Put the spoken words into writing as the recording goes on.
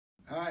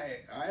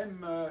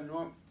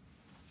I'm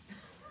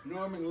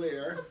Norman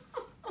Lear,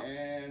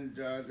 and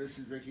this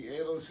is Vicki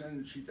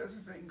Abelson. She does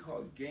a thing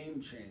called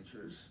Game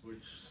Changers,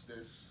 which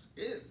this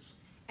is.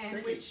 And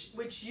Vicki.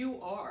 which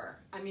you are.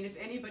 I mean, if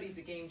anybody's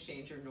a game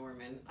changer,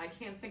 Norman, I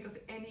can't think of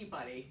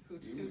anybody who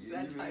suits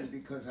that You mean type.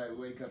 because I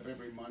wake up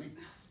every morning?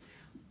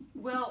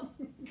 Well,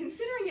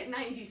 considering it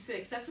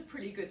 96, that's a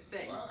pretty good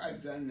thing. Well,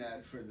 I've done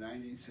that for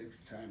 96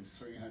 times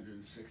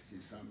 360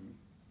 some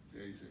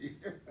days a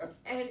year.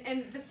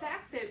 And the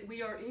fact that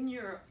we are in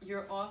your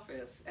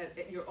office,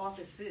 at your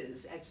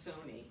offices at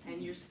Sony,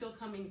 and you're still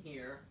coming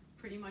here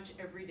pretty much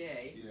every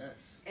day. Yes.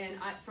 And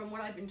from what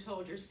I've been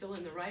told, you're still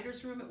in the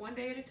writer's room at one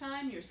day at a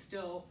time. You're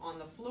still on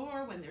the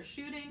floor when they're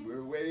shooting.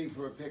 We're waiting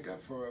for a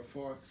pickup for a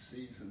 4th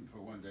season for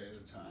one day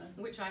at a time.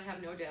 Which I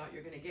have no doubt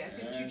you're going to get.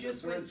 Didn't And you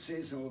just the 3rd win?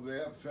 season will be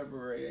up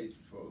February 8th,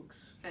 folks.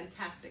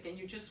 Fantastic. And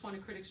you just won a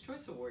Critics'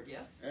 Choice Award,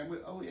 yes? And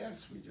oh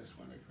yes, we just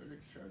won a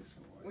Critics' Choice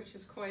Award. Which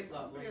is quite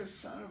lovely. You're a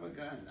son of a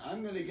gun.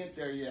 I'm going to get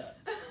there yet.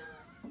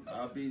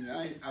 I'll be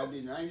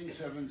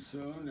 97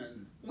 soon,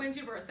 and When's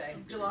your birthday?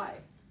 Okay. July.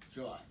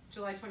 July.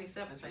 July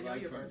 27th. I know July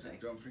your 20th. birthday.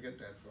 Don't forget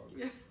that, folks.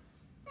 Yeah.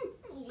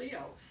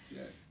 Leo.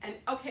 Yes. And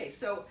okay,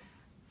 so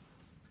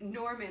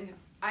Norman,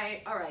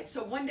 all right.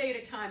 So one day at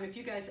a time. If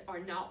you guys are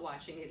not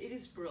watching it, it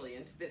is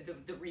brilliant.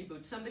 The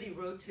reboot. Somebody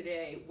wrote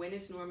today, when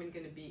is Norman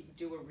going to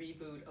do a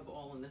reboot of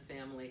All in the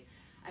Family?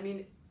 I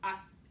mean,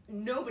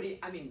 nobody.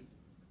 I mean,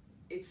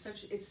 it's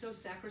so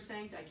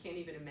sacrosanct. I can't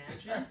even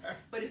imagine.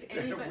 But if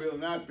anybody, There will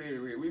not be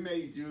we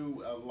may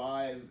do a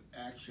live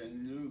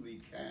action,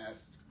 newly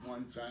cast,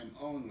 one time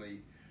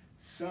only,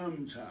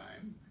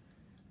 sometime.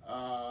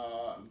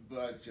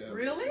 But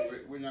Really?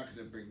 we're not going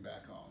to bring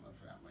back All in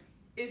the Family.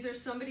 is there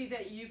somebody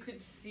that you could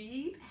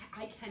see?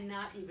 I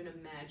cannot even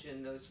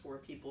imagine those 4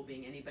 people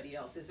being anybody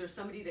else. Is there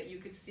somebody that you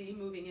could see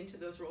moving into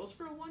those roles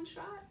for a one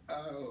shot?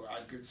 Oh,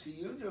 I could see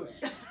you doing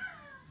it.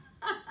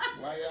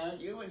 Why aren't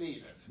you an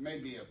Edith?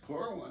 Maybe a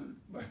poor one,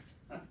 but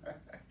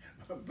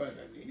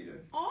an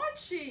Edith.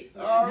 Archie!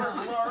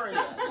 Oh,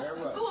 Gloria. There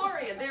was.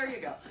 Gloria, there you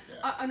go.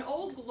 Yeah. An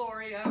old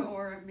Gloria,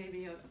 or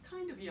maybe a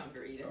kind of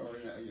younger Edith. Or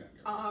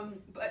younger.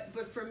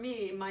 But for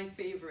me, my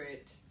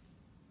favorite,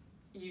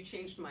 you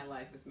changed my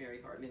life with Mary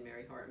Hartman.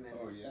 Mary Hartman.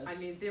 Oh, yes. I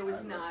mean, there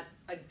was I not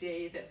a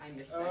day that I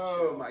missed that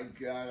show. Oh my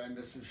God, I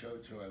missed the show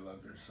too. I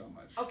loved her so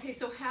much. Okay,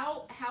 so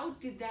how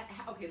did that?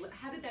 How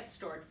did that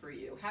start for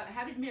you?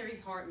 How did Mary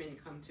Hartman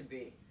come to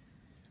be?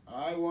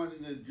 I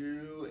wanted to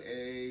do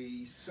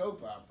a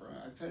soap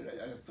opera.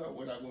 I thought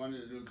what I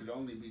wanted to do could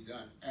only be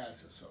done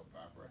as a soap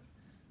opera.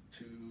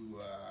 To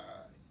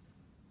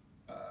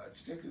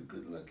take a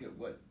good look at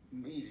what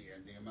media,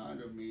 the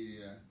amount of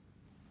media,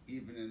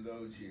 even in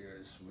those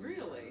years, we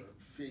Really? were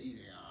feeding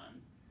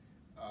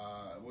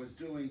on, was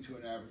doing to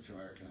an average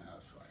American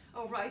housewife.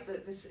 Oh, right.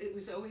 It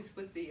was always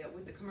with the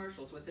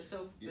commercials, with the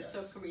soap. Yes. The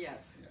soap.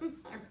 Yes.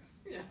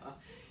 Yes.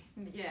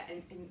 Yeah.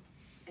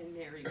 And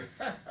Mary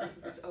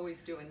was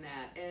always doing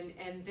that.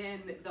 And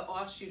then the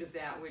offshoot of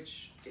that,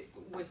 which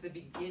was the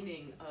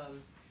beginning of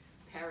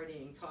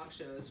parodying talk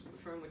shows,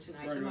 Fernwood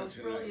Tonight, the Fernwood most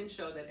Tonight. brilliant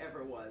show that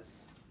ever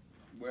was.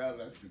 Well,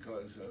 that's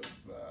because of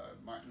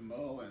Martin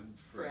Mull and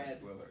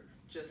Fred Willard.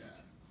 Just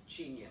Yeah.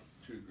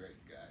 genius. 2 great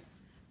guys.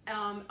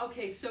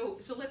 Okay, so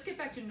let's get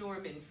back to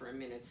Norman for a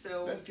minute.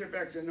 So Let's get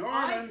back to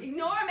Norman.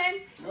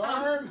 Norman.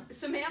 Norman.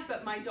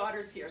 Samantha, my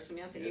daughter's here.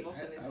 Samantha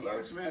Abelson is Hello,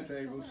 here. Samantha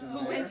Abelson. Who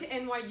there. went to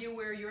NYU,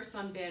 where your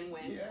son Ben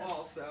went Yes.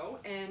 also.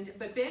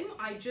 But Ben,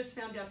 I just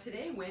found out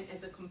today, went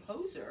as a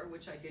composer,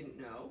 which I didn't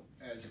know,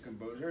 As a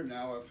composer,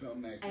 now a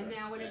filmmaker. and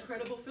now an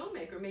incredible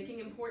filmmaker making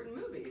important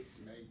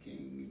movies.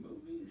 Making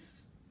movies.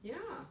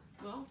 Yeah,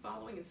 well,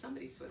 following in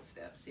somebody's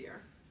footsteps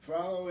here.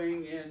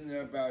 Following in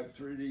about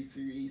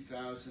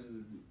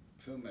 33,000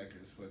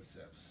 filmmakers'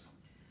 footsteps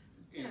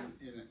in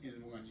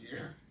 1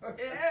 year.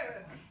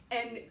 Yeah.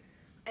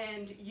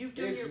 And you've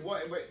done your...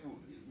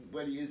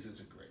 What he is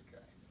a great guy.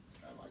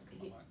 I like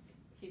him a lot.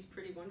 He's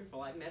pretty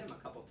wonderful. I've met him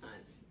a couple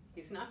times.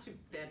 He's not too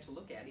bad to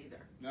look at either.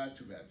 Not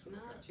too bad to look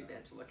at. Not too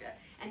bad to look at.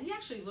 And he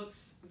actually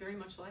looks very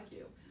much like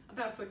you.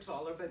 About a foot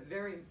taller, but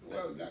very...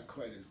 Well, not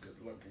quite as good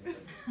looking.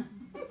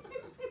 But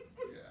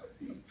yeah,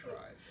 he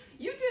tries.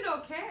 You did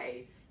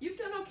okay. You've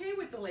done okay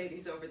with the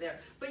ladies over there.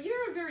 But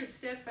you're a very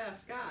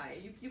steadfast guy.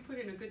 You put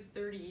in a good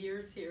 30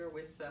 years here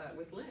with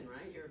Lynn,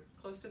 right? You're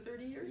close to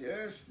 30 years?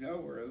 Yes, no,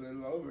 we're a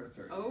little over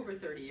 30. Over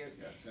 30 years.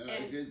 Yes, and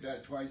I did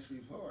that twice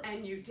before.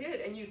 And you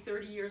did, and you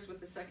 30 years with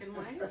the second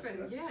wife,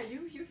 and yeah,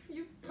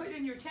 you've put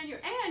in your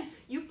tenure, and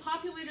you've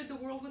populated the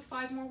world with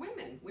 5 more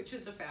women, which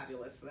is a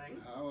fabulous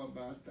thing. How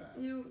about that?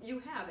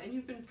 You have, and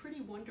you've been pretty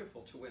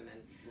wonderful to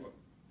women. Well,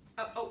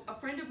 A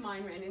friend of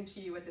mine ran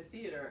into you at the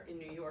theater in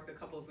New York a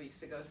couple of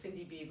weeks ago,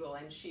 Cindy Beagle,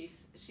 and she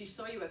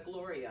saw you at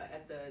Gloria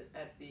at the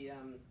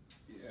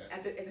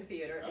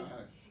theater,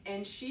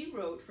 and she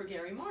wrote for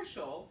Gary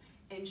Marshall,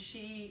 and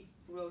she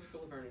wrote for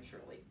Laverne and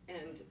Shirley,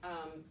 and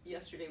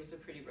yesterday was a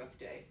pretty rough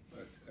day.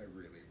 But a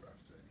really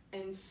rough day.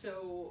 And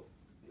so,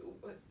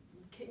 what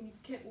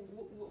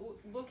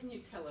can you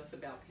tell us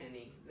about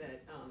Penny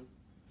that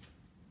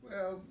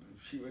Well,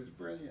 she was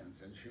brilliant,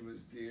 and she was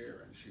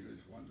dear, and she was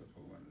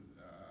wonderful,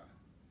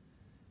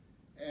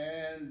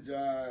 and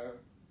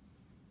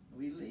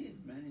we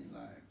lead many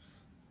lives.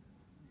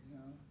 You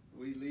know,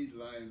 we lead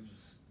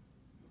lives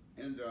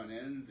end on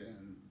end,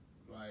 and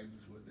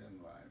lives within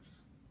lives.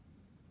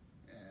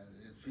 And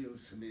it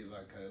feels to me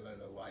like I led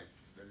a life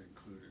that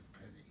included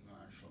Penny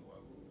Marshall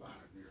a lot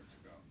of years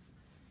ago.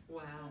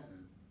 Wow.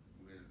 And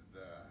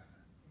with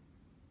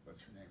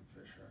what's her name,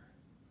 Fisher?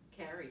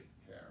 Carrie.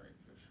 Carrie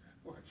Fisher.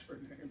 What's her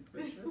name,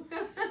 Fisher?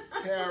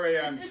 Carrie,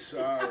 I'm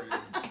sorry.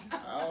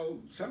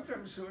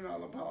 Sometime soon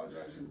I'll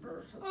apologize in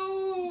person.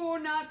 Oh,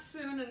 not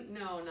soon.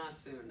 No, not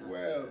soon. Not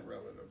Well, soon.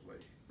 relatively.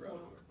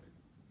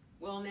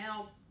 Well,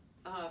 now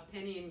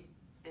Penny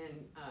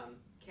and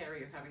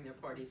Carrie are having their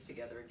parties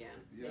together again.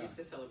 Yeah. They used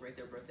to celebrate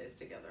their birthdays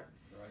together.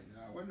 Right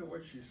now, I wonder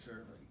what she's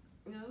serving.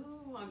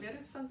 No, I bet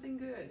it's something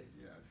good.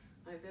 Yes.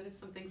 I bet it's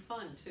something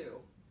fun too,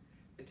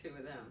 the two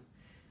of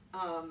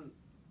them.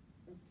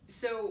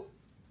 So,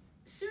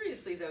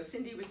 seriously though,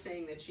 Cindy was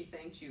saying that she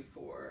thanked you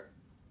for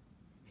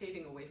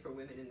paving a way for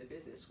women in the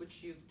business,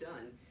 which you've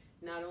done.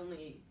 Not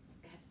only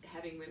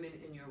having women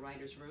in your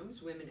writers'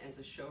 rooms, women as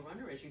a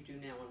showrunner, as you do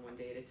now on One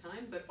Day at a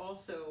Time, but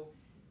also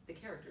the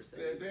characters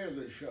that They're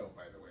the show,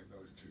 by the way,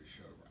 those two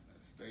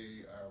showrunners.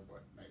 They are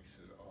what makes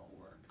it all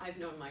work. I've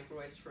known Mike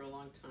Royce for a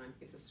long time.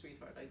 He's a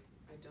sweetheart. I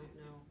don't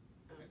know.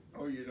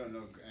 Oh, you don't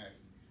know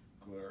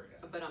Gloria.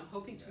 But I'm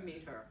hoping to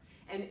meet her.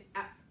 And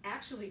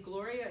actually,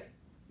 Gloria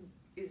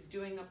is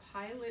doing a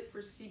pilot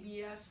for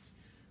CBS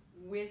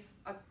with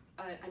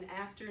an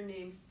actor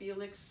named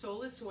Felix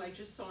Solis, who I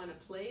just saw in a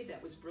play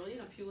that was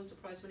brilliant, a Pulitzer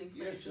Prize-winning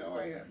play. Yes, no,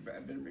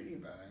 I've been reading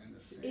about it. I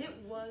understand. He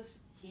was.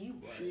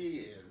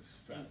 She is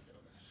fabulous.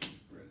 She's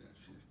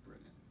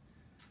brilliant.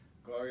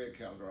 Gloria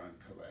Calderon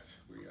Collette,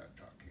 we are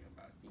talking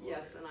about. Gloria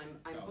Yes, and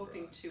I'm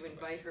hoping to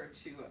invite her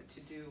to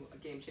do a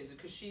Game Changer,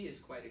 because she is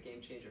quite a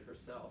game changer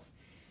herself.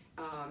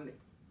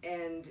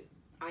 And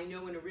I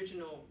know an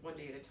original One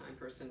Day at a Time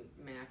person,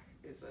 Mac,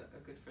 is a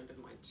good friend of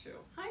mine too.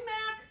 Hi,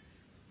 Mac.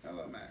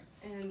 Hello, Mac.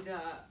 And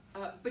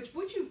but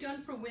what you've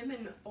done for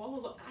women all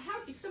along,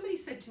 somebody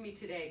said to me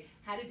today,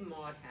 how did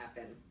Maude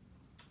happen?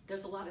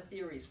 There's a lot of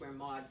theories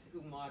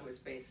who Maude was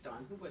based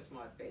on. Who was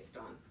Maude based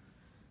on?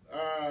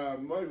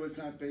 Maude was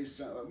not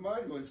based on.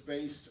 Maude was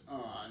based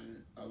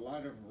on a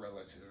lot of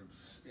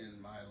relatives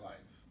in my life.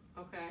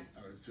 Okay.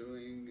 I was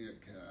doing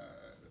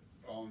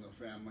All in the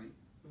Family.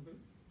 Mm-hmm.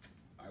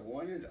 I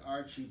wanted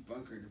Archie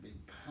Bunker to be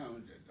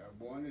pounded. I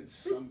wanted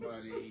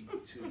somebody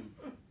to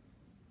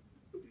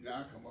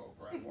knock him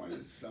over. I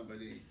wanted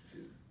somebody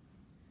to.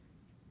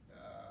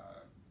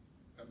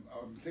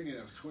 I'm thinking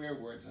of swear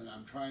words, and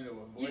I'm trying to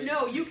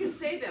avoid. You can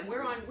say them.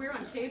 We're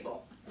on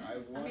cable. I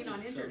wanted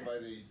on internet.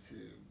 somebody to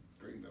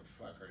bring the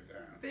fucker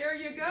down. There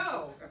you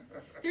go.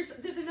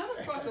 There's another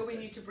fucker we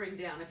need to bring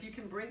down. If you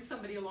can bring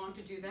somebody along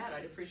to do that,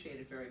 I'd appreciate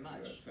it very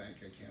much. I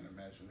can't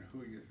imagine who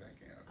you're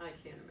thinking of. I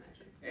can't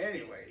imagine.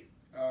 Anyway,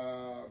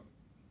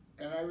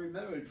 and I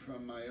remembered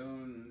from my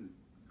own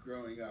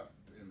growing up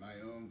in my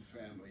own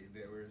family,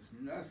 there was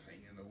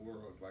nothing in the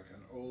world like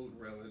an old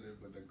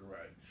relative with a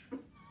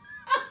grudge.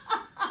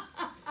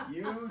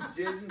 You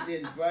didn't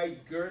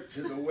invite Gert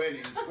to the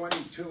wedding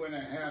 22 and a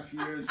half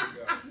years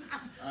ago.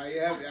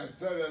 I've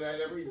thought of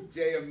that every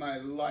day of my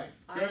life.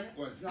 Gert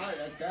was not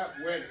at that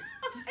wedding.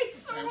 I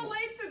so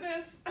relate to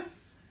this.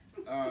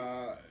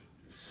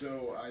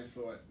 So I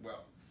thought,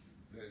 well,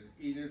 then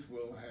Edith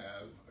will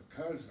have a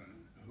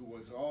cousin who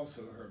was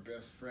also her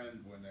best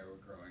friend when they were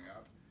growing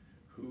up,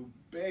 who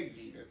begged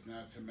Edith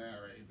not to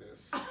marry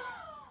this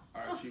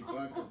Archie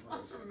Bunker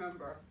person. I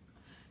remember.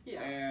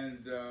 Yeah.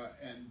 And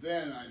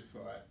then I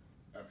thought,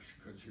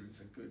 because she was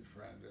a good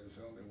friend, there's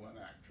only one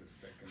actress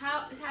that can.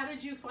 How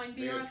did you find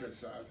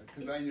Beatrice Arthur?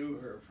 Because I knew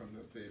her from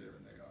the theater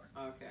in New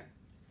York. Okay.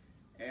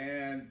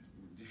 And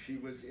she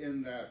was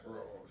in that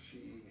role.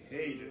 She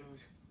hated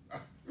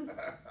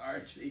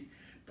Archie,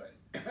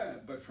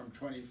 but from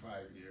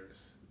 25 years.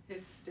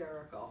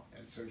 Hysterical.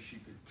 And so she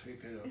could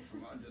pick it up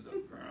from under the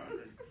ground.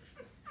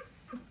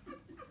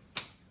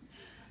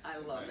 I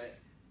love it.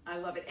 I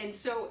love it. And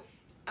so,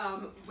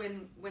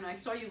 when I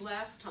saw you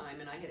last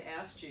time, and I had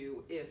asked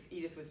you if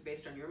Edith was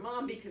based on your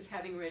mom, because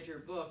having read your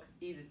book,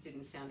 Edith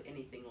didn't sound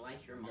anything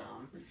like your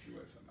mom. No, she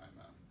wasn't my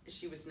mom.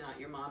 She was not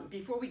your mom.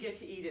 Before we get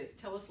to Edith,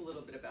 tell us a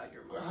little bit about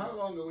your mom. Well, how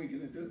long are we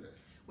going to do this?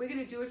 We're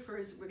going to do it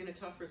we're going to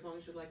talk for as long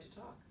as you'd like to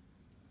talk.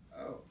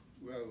 Oh,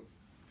 well,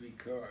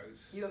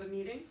 because... You have a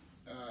meeting?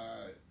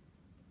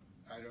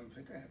 I don't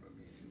think I have a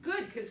meeting.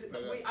 Good, because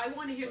I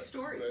want to hear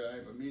stories. But I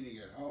have a meeting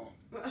at home.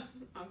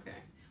 Okay.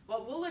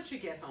 Well, we'll let you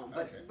get home.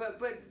 But Okay.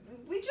 but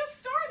we just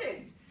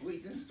started. We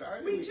just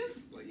started?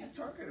 What are you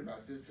talking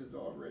about? This is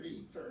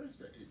already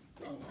Thursday.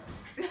 Oh.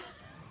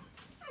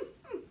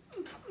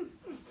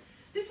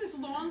 This is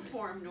long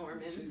form,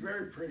 Norman. She's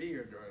very pretty,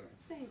 your daughter.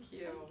 Thank you.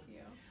 Thank you.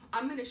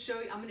 I'm going to show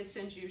you. I'm going to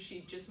send you.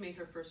 She just made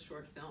her first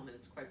short film, and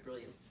it's quite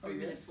brilliant. It's 3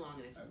 minutes long,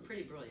 and it's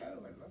pretty brilliant. Oh,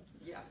 I'd love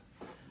to. Yes.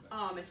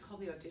 It's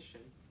called The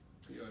Audition.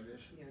 The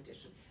Audition. The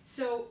Audition.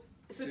 So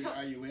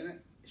Are you in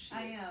it?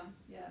 I am,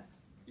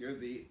 yes. You're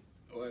the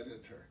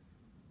auditor.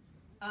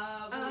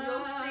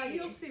 Well,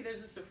 You'll see.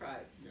 There's a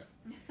surprise. Yeah.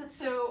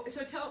 So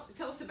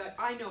tell us about.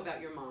 I know about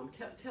your mom.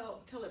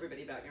 Tell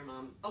everybody about your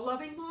mom. A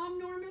loving mom,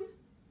 Norman.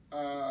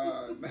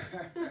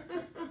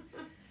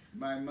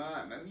 My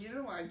mom. I mean, you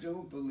know, I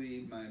don't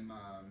believe my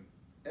mom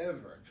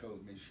ever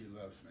told me she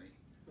loves me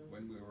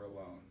when we were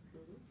alone.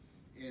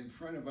 In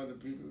front of other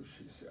people,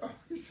 she said, "Oh,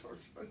 he's so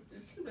funny.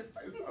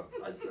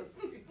 I just."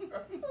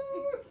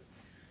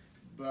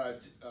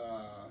 But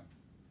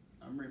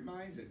I'm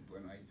reminded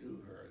when I do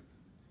her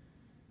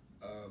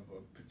of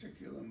a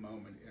particular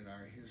moment in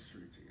our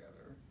history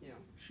together. Yeah.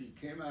 She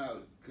came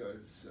out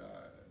because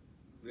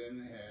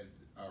Lynn had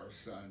our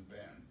son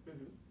Ben,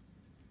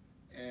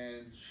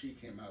 and she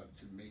came out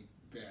to meet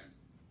Ben.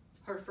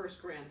 Her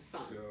first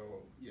grandson.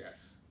 So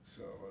yes,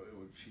 so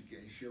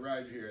she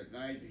arrived here at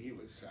night. He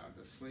was sound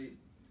asleep.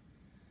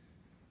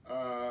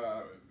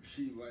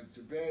 She went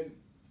to bed,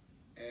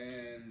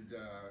 and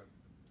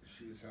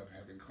she was out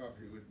having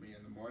coffee with me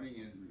in the morning.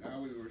 And now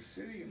we were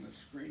sitting in the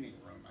screening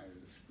room. I had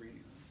a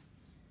screening room,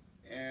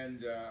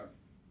 and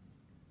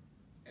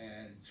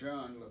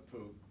John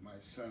LaPook, my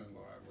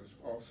son-in-law, was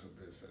also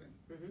visiting,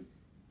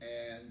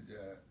 and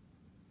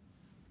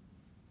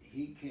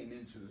he came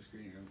into the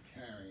screening room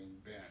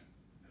carrying Ben,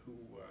 who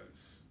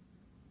was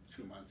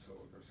 2 months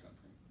old or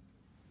something.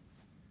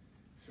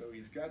 So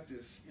he's got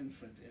this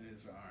infant in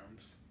his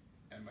arms,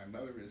 and my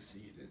mother is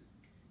seated,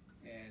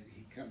 and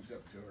he comes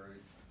up to her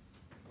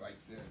like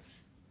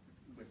this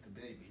with the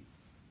baby,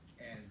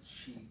 and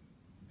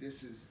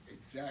this is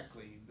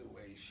exactly the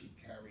way she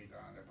carried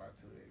on about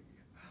the baby.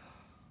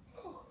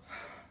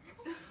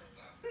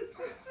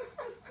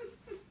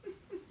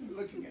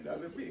 Looking at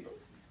other people.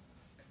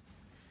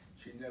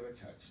 She never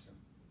touched him.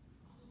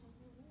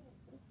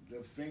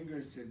 The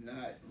fingers did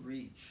not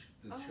reach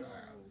the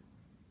child.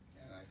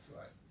 And I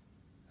thought,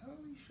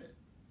 holy shit,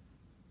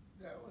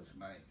 that was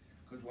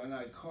because when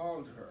I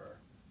called her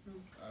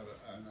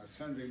on a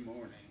Sunday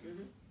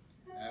morning,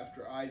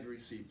 after I'd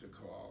received a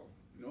call,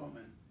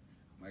 Norman,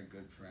 my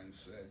good friend,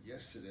 said,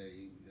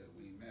 yesterday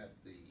we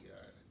met the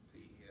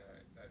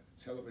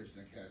Television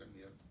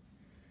Academy of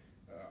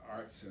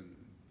Arts and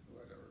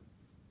whatever,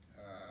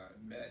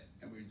 met,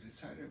 and we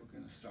decided we're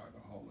going to start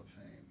a Hall of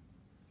Fame.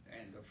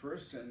 And the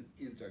first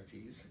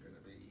inductees are going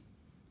to be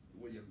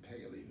William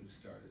Paley, who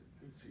started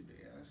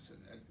CBS,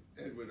 and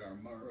Edward R.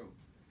 Murrow,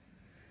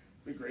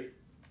 the great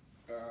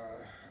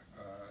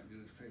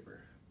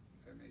newspaper,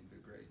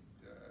 the great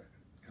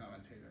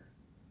commentator.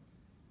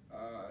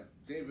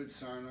 David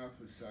Sarnoff,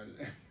 who started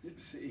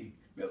NBC,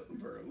 Milton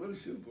Berle,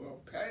 Lucille Ball,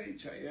 Patty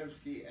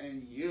Chayefsky,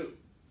 and you.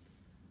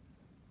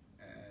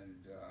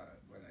 And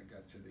when I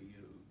got to the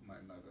you,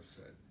 my mother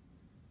said,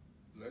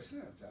 listen,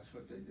 if that's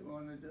what they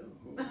want to do,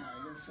 who am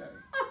I to say?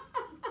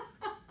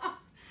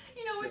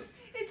 You know,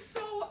 it's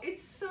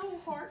so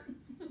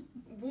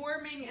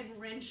heartwarming and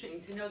wrenching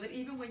to know that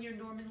even when you're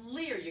Norman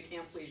Lear, you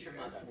can't please your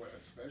mother. Well,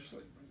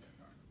 especially when you're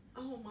not.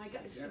 Oh my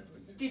God!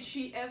 Did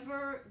she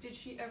ever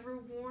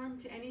warm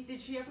to any?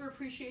 Did she ever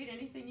appreciate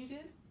anything you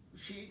did?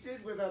 She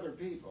did with other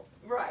people.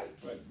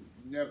 Right. But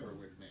never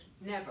with me.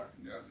 Never.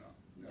 No.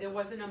 There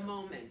wasn't a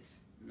moment.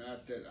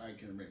 Not that I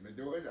can remember.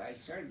 I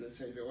started to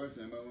say there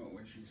wasn't a moment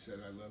when she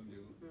said, I love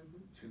you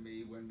to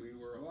me when we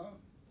were alone.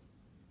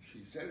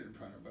 She said it in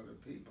front of other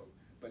people,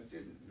 but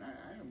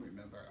I don't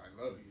remember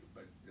I love you,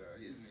 but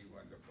isn't he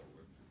wonderful?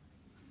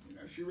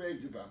 She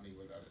raved about me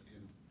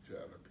to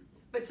other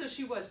people. But so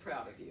she was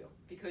proud of you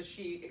because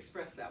she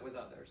expressed that with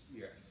others.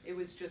 Yes. It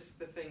was just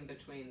the thing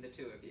between the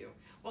two of you.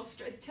 Well,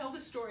 tell the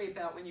story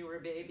about when you were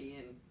a baby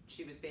and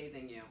she was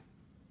bathing you.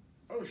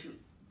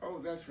 Oh,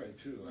 that's right,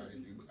 too.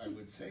 I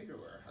would say to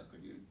her, how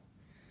could you?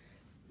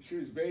 She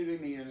was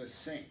bathing me in a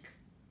sink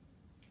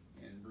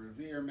in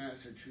Revere,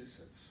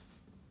 Massachusetts.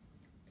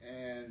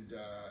 And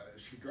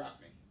she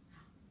dropped me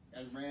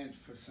and ran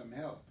for some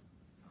help.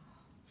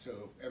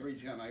 So every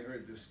time I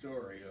heard the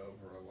story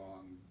over a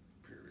long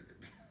period,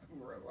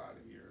 over a lot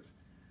of years,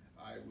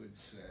 I would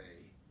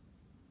say,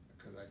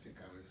 because I think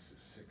I was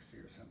 60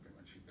 or something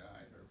when she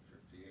died, or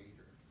 58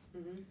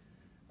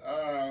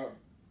 or...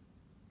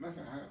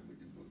 Mother,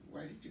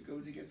 why did you go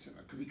to get some?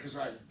 Because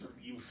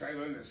you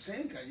fell in a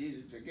sink. I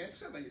needed to get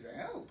somebody to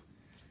help.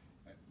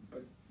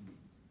 But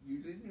you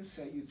didn't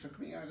say you took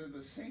me out of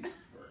the sink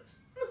first.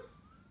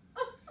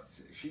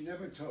 She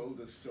never told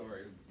the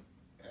story of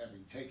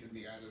having taken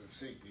me out of the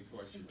sink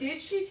before she...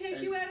 Did she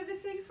take you out of the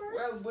sink first?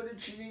 Well, what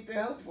did she need the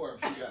help for if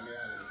she got me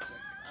out of the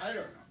sink? I don't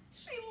know.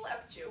 She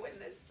left you in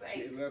the sink.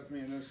 She left me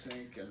in the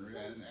sink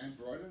and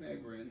brought an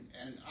neighbor in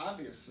and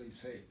obviously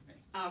saved me.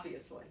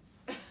 Obviously.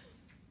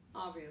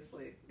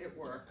 Obviously, it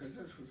worked. Because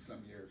this was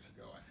some years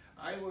ago.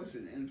 I was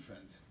an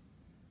infant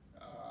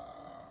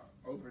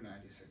over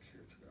 96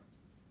 years ago.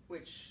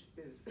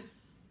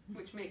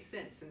 Which makes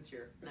sense since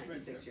you're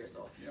 96 years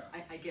old. Yeah.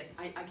 I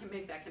can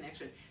make that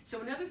connection. So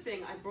another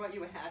thing, I brought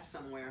you a hat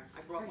somewhere.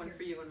 I brought one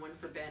for you and one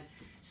for Ben.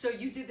 So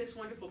you did this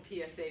wonderful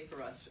PSA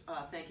for us,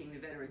 thanking the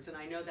veterans, and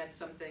I know that's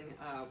something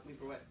we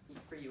brought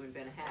for you and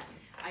Ben a hat.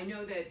 I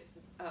know that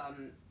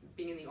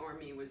being in the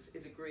Army was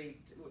a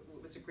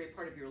great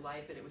part of your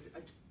life, and it was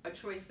a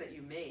choice that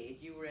you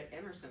made. You were at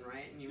Emerson,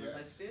 right? And you Yes.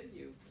 enlisted.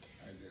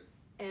 I did.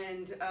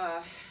 And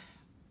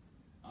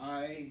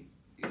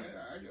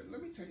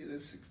let me tell you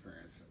this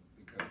experience,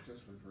 because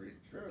this was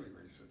fairly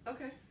recent.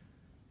 okay.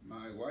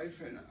 My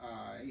wife and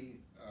I,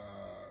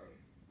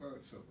 well,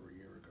 it's over a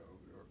year ago.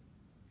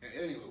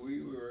 Anyway,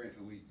 we were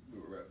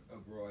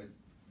abroad.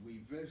 We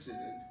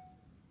visited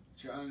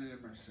John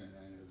Emerson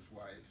and his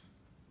wife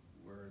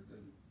were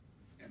the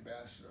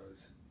ambassadors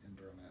in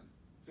Berlin.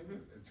 So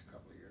it's a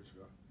couple of years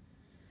ago,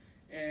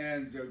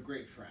 and they're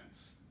great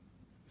friends.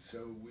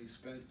 So we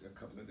spent a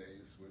couple of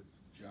days with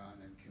John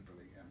and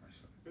Kimberly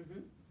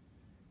Emerson,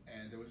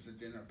 and there was a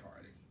dinner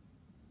party.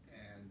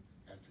 And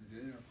at the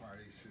dinner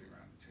party, sitting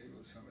around the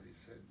table, somebody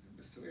said,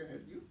 "Mr. Lear,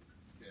 have you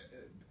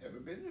ever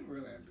been to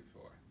Berlin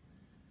before?"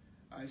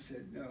 I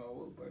said,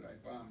 "No, but I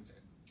bombed it."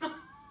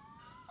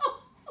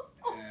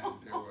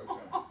 And there was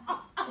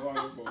a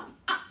audible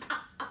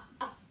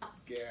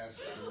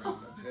gasp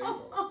around the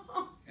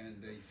table.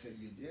 And they said,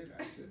 "You did?"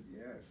 I said,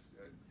 "Yes."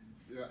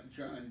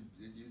 "John,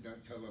 did you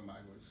not tell them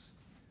I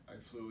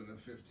flew in the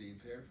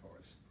 15th Air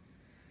Force?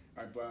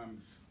 I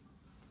bombed,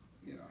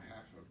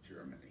 half of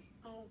Germany."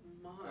 Oh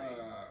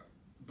my!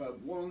 But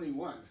only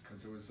once,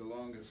 because it was the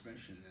longest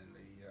mission in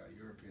the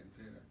European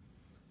theater,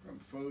 from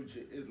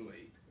Foggia,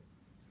 Italy,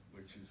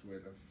 which is where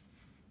the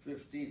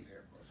 15th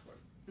Air Force was,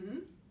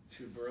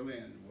 to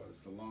Berlin was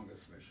the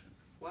longest mission.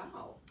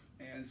 Wow!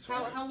 And so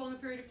how long a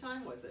period of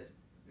time was it?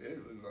 It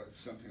was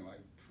something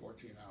like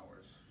 14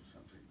 hours or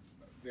something,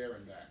 there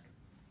and back.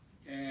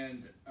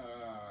 And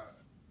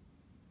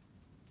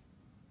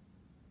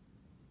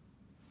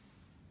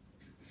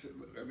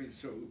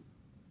so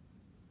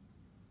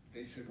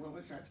they said, "What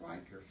was that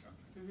like?" or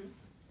something.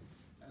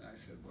 And I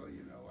said, "Well,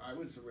 I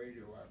was a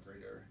radio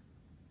operator,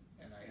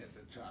 and I had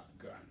the top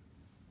gun.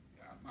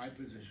 My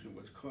position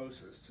was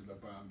closest to the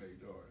bomb bay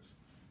doors.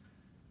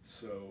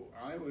 So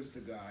I was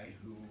the guy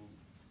who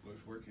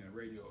was working the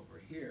radio over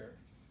here,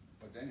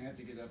 but then had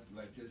to get up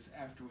like this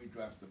after we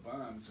dropped the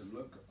bombs and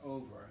look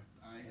over.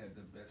 I had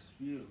the best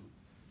view,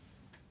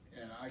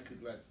 and I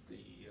could let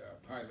the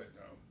pilot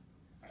know.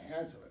 I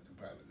had to let the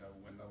pilot know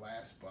when the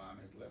last bomb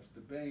had left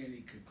the bay and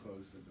he could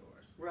close the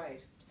doors."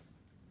 Right.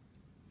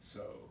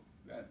 So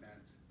that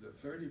meant the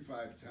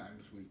 35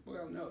 times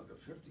the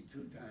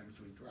 52 times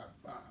we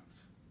dropped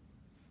bombs.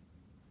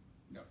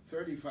 No,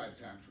 35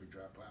 times we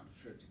dropped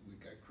bombs. We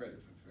got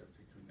credit for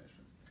 52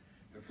 missions.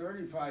 The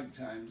 35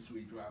 times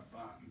we dropped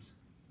bombs,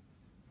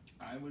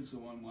 I was the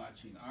one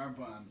watching our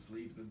bombs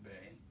leave the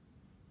bay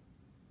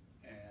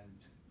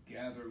and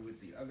gather with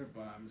the other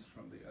bombs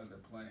from the other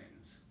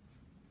planes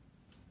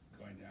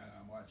going down.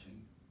 I'm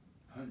watching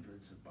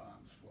hundreds of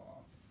bombs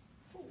fall.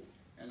 Ooh.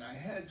 And I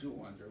had to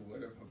wonder,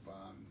 what if a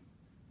bomb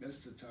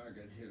missed a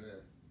target, hit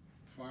a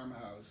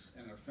farmhouse,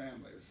 and a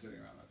family is sitting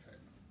around the table?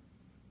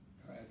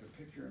 I had the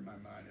picture in my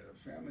mind of a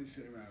family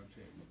sitting around a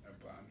table, a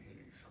bomb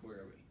hitting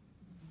squarely.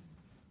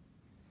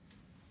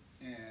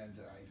 And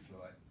I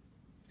thought,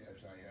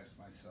 as I asked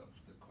myself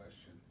the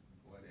question,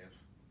 what if?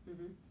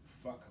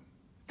 Fuck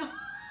them.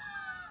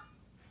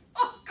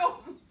 Fuck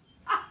them.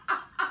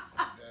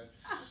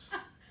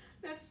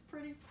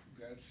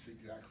 That's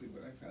exactly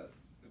what I felt.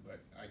 But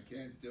I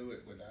can't do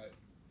it without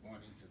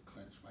wanting to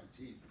clench my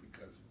teeth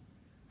because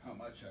of how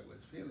much I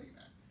was feeling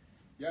that.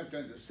 You have to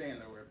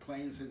understand, there were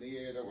planes in the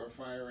air that were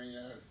firing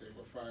at us. They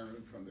were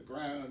firing from the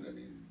ground. I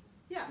mean,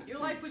 yeah, your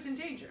life was in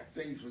danger.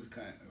 Things were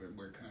kind of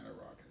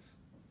raucous.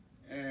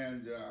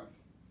 And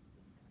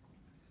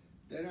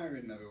then I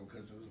remember,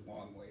 because it was a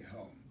long way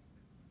home,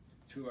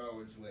 2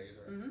 hours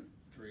later,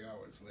 3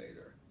 hours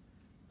later,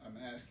 I'm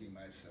asking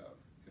myself,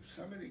 if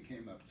somebody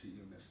came up to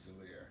you, Mr.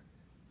 Lear,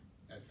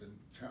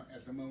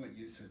 at the moment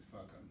you said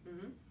 "fuck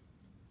them,"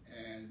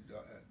 and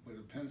with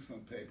a pencil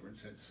and paper and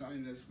said,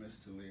 "Sign this,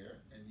 Mr. Lear,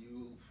 and you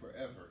will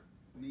forever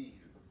mean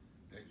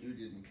that you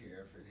didn't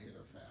care if it hit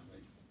a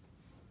family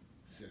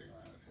sitting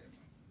around a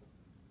table."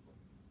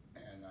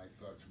 And I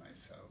thought to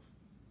myself,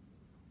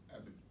 I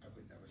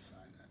would never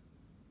sign that.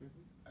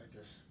 I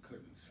just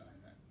couldn't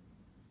sign that.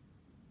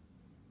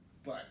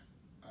 But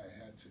I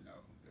had to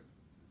know that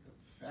the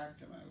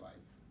fact of my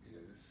life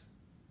is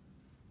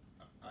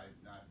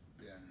I've not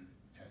been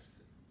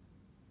tested.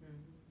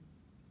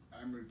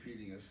 I'm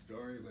repeating a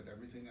story with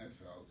everything I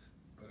felt,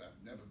 but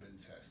I've never been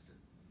tested.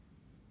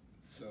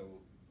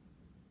 So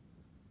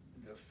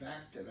the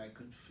fact that I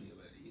could feel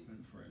it,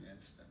 even for an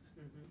instant,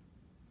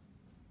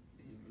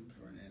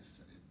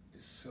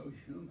 is so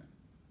human.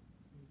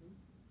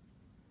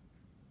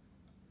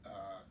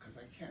 Because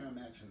I can't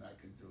imagine I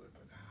could do it,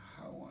 but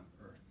how on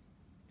earth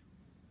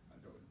I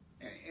do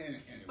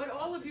it? Anyway, but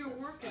all of your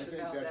work is about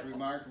that. I think that's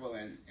remarkable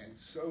and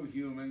so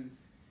human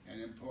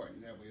and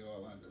important that we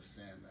all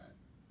understand that.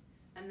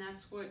 And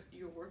that's what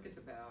your work is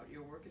about.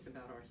 Your work is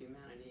about our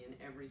humanity in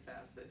every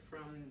facet,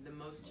 from the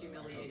most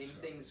humiliating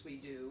things we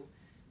do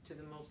to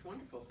the most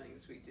wonderful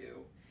things we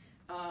do.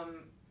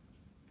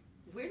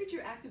 Where did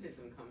your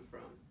activism come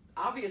from?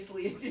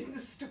 obviously it didn't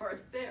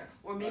start there,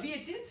 or maybe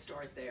it did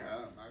start there.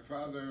 My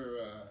father,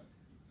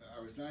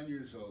 I was 9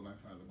 years old. My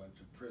father went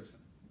to prison.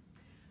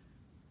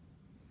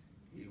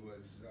 He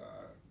was.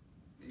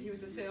 He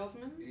was a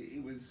salesman?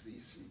 He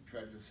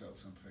tried to sell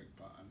some fake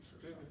bonds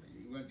or something.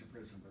 He went to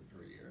prison for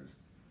 3 years.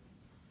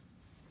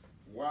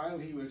 While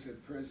he was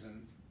at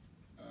prison,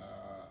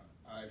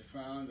 I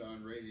found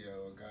on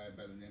radio a guy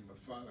by the name of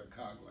Father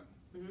Coughlin.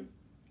 Mm-hmm.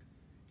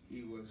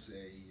 He was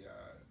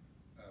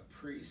a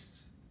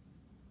priest.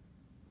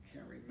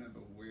 Can't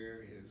remember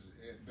where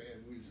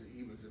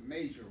he was a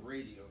major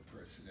radio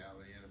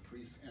personality and a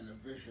priest and a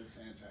vicious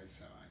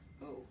anti-Semite.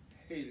 Oh.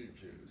 Hated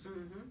Jews.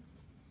 Mm-hmm.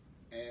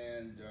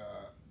 And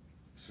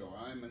so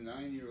I'm a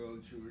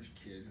 9-year-old Jewish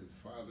kid whose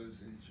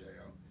father's in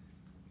jail,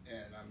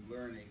 and I'm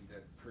learning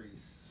that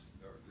priests,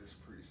 or this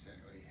priest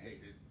anyway,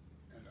 hated,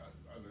 and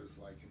others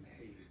like him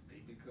hated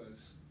me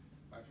because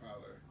my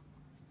father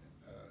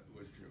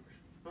was Jewish.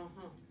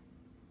 Uh-huh.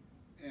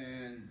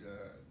 And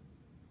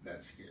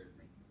that scared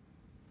me.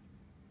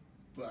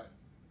 But,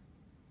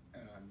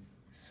 and I'm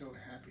so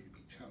happy to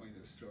be telling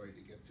this story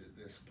to get to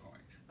this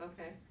point.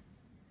 Okay.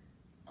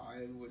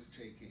 I was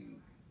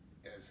taking,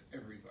 as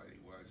everybody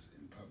was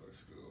in public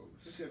school,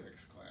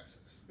 civics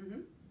classes.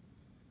 Mm-hmm.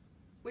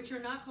 Which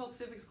are not called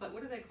civics class.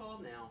 What are they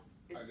called now?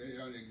 They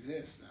don't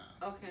exist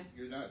now. Okay.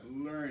 You're not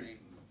learning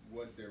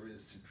what there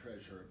is to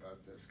treasure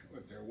about this,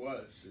 what there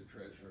was to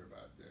treasure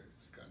about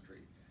this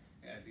country,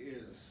 and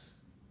is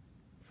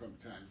from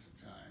time to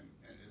time,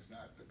 and is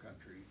not the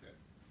country that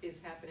is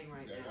happening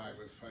right that now. I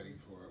was fighting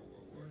for in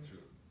World War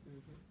II.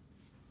 Mm-hmm.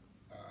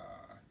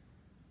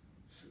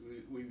 So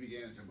we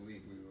began to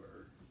believe we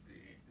were,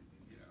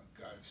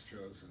 God's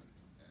chosen,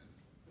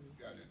 and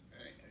got it.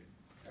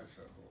 That's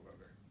a whole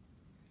other.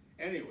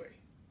 Anyway,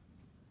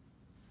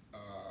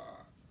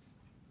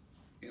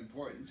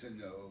 important to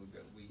know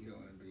that we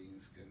human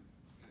beings can,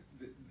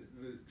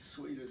 the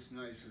sweetest,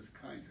 nicest,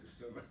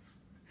 kindest of us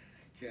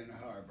can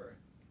harbor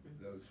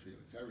those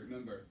feelings. I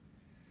remember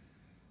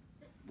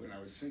when I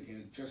was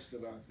thinking just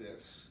about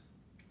this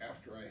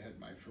after I had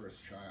my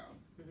first child,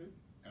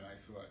 and I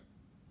thought,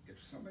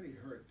 if somebody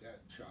hurt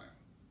that child,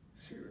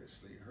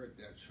 seriously hurt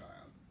that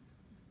child,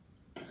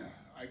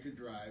 I could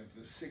drive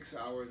the 6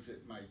 hours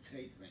it might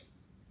take me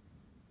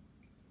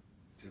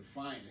to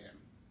find him,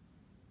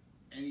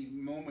 any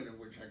moment of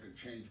which I could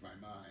change my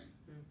mind,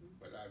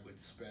 but I would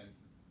spend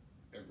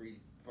every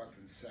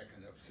fucking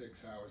second of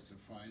 6 hours to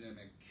find him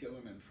and kill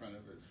him in front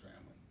of his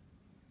family.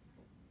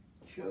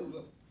 Kill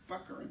the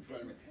fucker in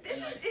front of me.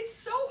 It's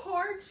so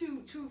hard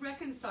to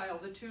reconcile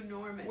the two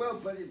Normans. Well,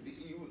 but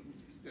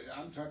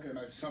I'm talking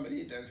about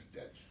somebody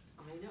that's.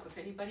 I know. If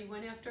anybody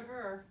went after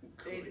her,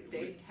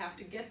 they'd have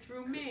to get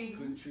through me.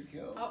 Couldn't you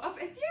kill?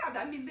 Yeah,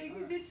 I mean,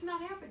 it's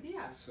not happened.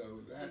 Yeah.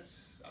 So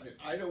that's.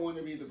 I don't want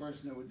to be the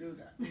person that would do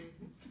that.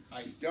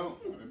 I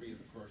don't want to be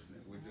the person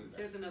that would do that.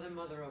 There's another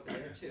mother over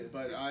there too.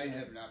 But I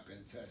have not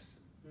been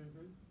tested.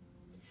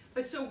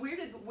 But so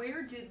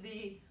where did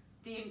the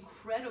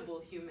incredible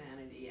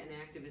humanity and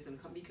activism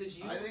come? Because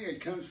you. I think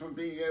it comes from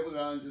being able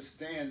to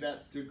understand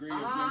that degree of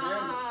humanity.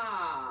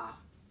 Ah.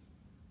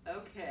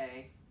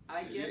 Okay.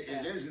 I get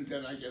that. It isn't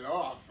that I get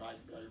off. I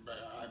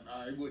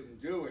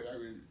wouldn't do it. I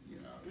would,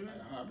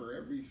 I harbor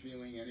every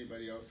feeling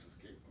anybody else is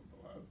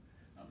capable of.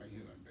 I'm a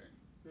human being.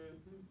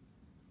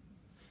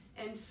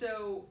 And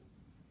so,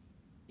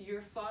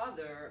 your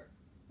father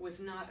was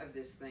not of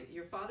this thing.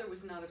 Your father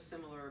was not of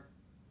similar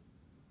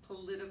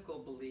political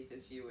belief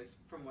as you, as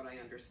from what I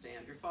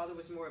understand. Your father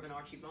was more of an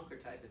Archie Bunker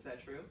type. Is that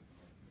true?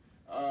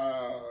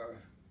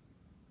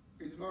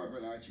 He's more of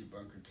an Archie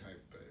Bunker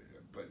type,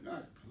 but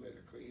not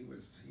politically.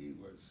 He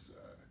was.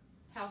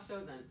 How so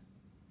then?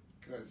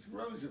 Because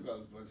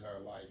Roosevelt was our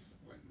life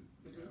when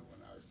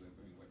when I was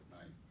living with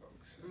my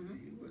folks, and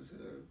he was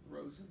a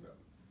Roosevelt,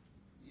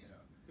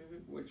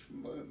 which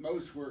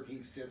most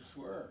working stiffs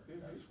were.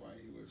 That's why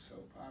he was so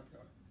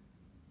popular.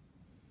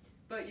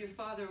 But your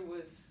father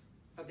was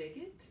a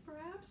bigot,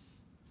 perhaps?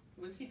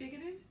 Was he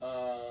bigoted?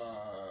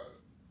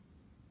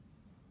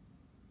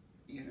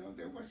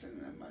 There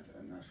wasn't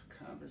enough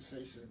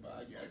conversation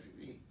about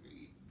it.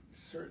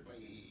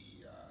 Certainly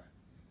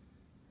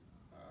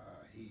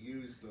he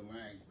used the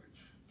language.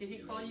 Did he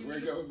call you?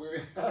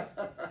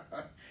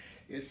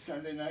 It's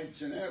Sunday night,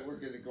 Jeanette. We're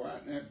going to go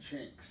out and have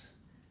chinks.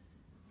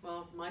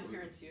 Well, my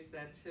parents used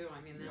that too.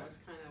 I mean, that was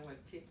kind of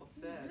what people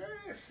said.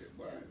 Yes, it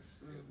was.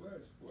 It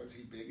was. Was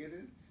he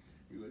bigoted?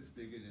 He was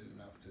bigoted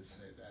enough to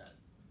say that.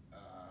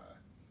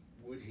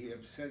 Would he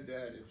have said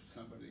that if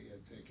somebody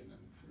had taken him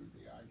through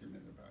the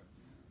argument about,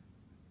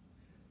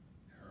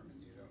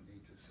 Herman, you don't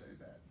need to say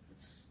that.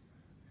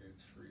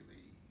 It's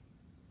really,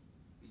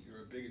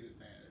 you're a bigoted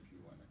man if you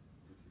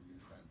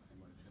use that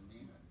language and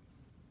mean it.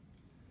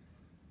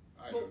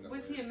 I don't know.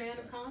 Was he a man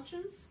of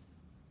conscience?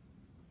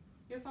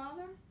 Your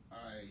father?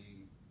 I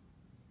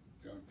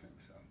don't think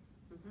so.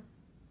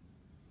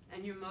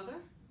 And your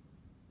mother?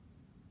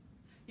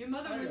 Your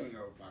mother was. I don't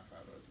know if my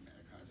father was a man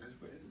of conscience,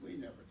 but we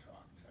never talked.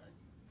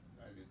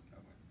 I didn't know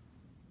him.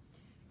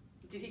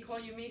 Did he call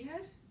you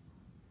meathead?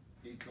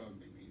 He called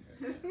me meathead.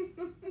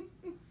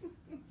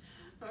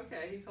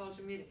 Okay, he called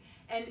you Edith.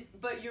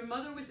 But your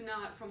mother was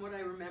not, from what I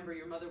remember,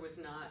 your mother was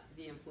not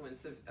the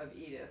influence of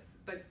Edith.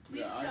 But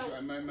please tell.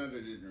 Actually, my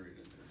mother didn't read a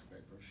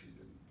newspaper. She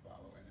didn't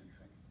follow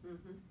anything.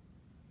 Mm-hmm.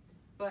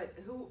 But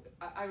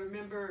I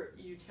remember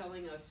you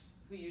telling us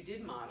who you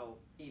did model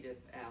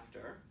Edith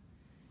after,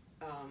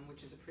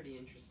 which is a pretty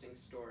interesting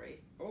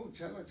story. Oh,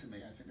 tell it to me.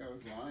 I think I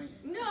was lying.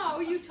 No,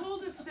 you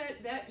told us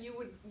that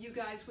you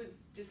guys would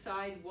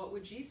decide what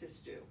would Jesus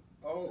do.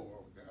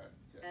 Oh God.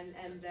 Yes.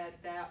 And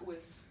that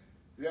was.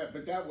 Yeah,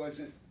 but that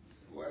wasn't.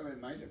 Well,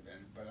 it might have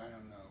been, but I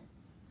don't know.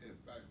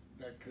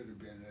 That could have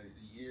been a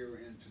year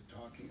into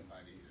talking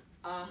about Edith.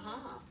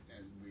 Uh-huh.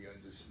 And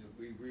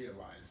we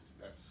realized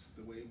that's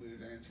the way we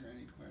would answer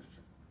any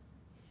question.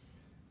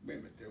 Wait a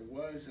minute, there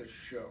was a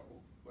show.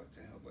 What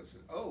the hell was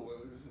it? Oh, where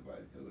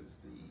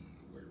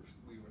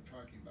we were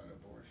talking about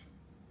abortion.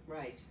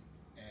 Right.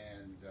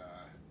 And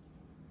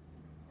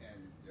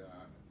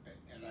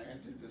I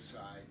had to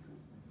decide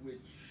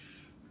which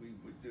we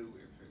would do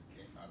if it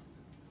came up,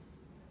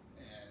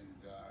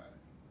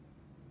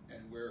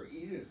 and where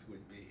Edith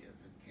would be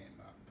if it came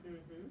up.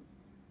 Mm-hmm.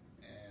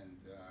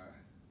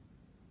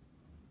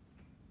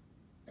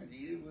 And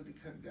Edith would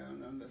come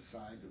down on the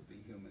side of the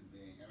human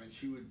being. I mean,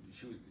 she would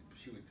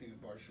think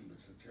abortion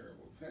was a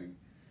terrible thing,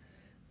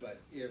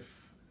 but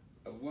if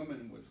a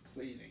woman was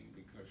pleading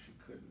because she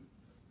couldn't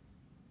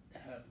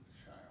have the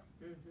child,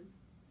 mm-hmm.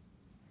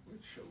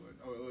 which show it?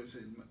 Oh, it was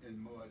in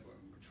Maud when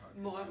we were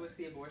talking. Maud was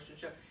the abortion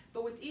show,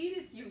 but with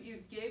Edith,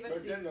 you gave us.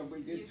 But no,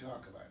 we did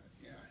talk about it.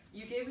 Yeah.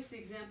 You gave us the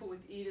example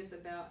with Edith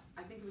about,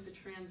 I think it was a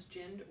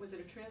transgender. Was it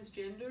a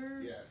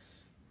transgender?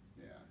 Yes.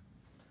 Yeah.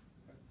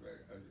 A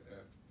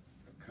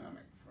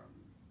comic from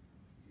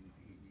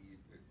he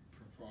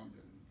performed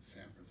in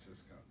San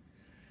Francisco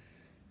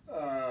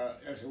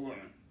as a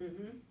woman.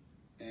 Mm-hmm.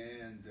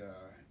 And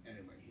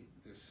anyway,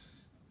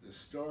 the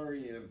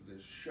story of the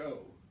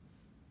show,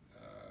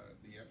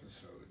 the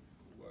episode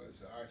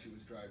was Archie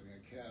was driving a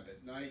cab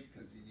at night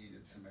because he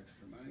needed some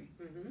extra money.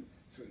 Mm-hmm.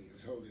 So he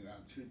was holding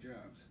on 2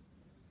 jobs.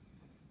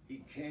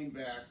 He came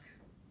back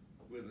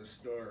with a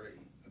story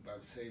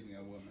about saving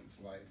a woman's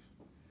life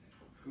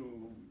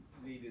who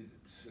needed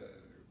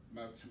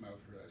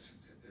mouth-to-mouth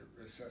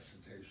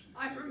resuscitation.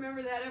 I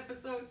remember that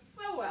episode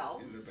so well.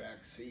 In the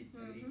back seat,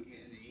 mm-hmm.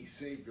 and he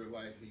saved her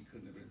life. He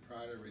couldn't have been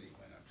prouder. He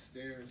went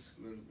upstairs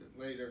a little bit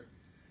later.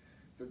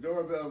 The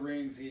doorbell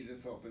rings.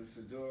 Edith opens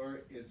the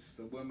door. It's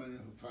the woman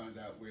who found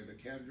out where the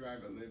cab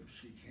driver lived.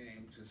 She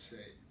came to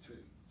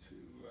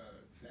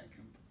thank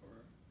him for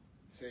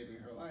saving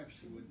her life.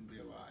 She wouldn't be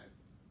alive.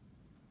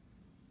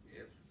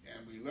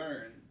 And we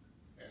learn,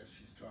 as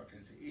she's talking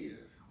to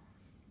Edith,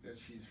 that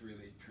she's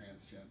really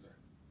transgender,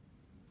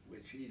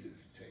 which Edith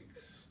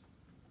takes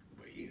the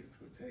way Edith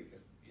would take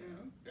it. You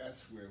know,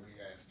 that's where we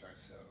asked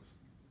ourselves,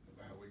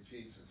 how would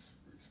Jesus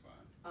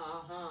respond?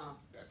 Uh-huh.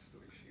 That's the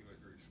way she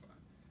would respond.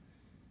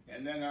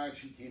 And then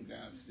Archie came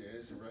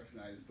downstairs and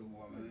recognized the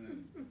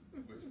woman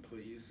and was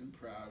pleased and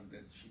proud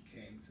that she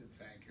came to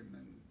thank him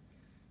and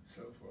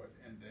so forth.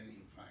 And then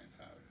he finds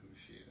out who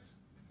she is.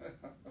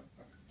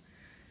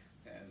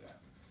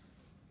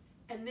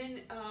 And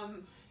then,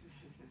 Archie,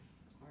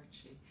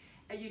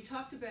 you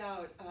talked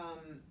about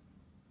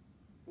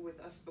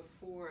with us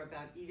before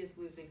about Edith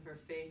losing her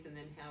faith and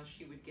then how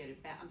she would get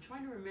it back. I'm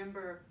trying to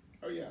remember.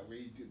 Oh yeah,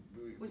 we did.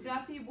 Was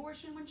that the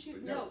abortion when she?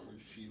 No,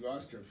 she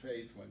lost her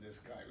faith when this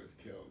guy was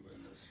killed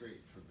in the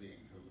street for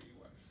being who he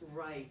was.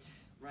 Right.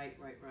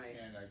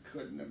 And I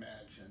couldn't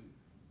imagine.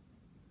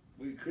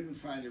 We couldn't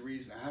find a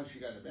reason how she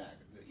got it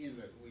back.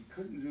 We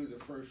couldn't do the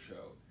first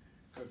show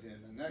because in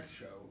the next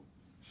show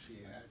she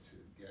had to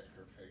get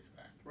her faith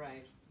back.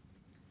 Right.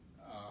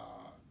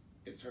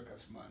 It took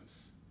us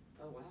months.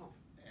 Oh wow.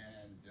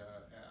 And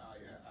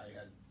I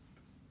had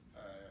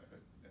a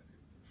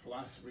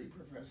philosophy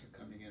professor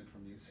coming in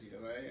from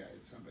UCLA. I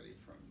had somebody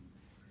from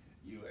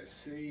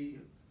USC.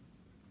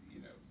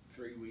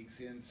 3 weeks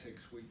in,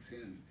 6 weeks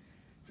in,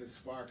 to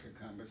spark a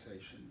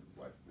conversation.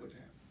 What would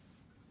happen?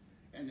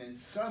 And then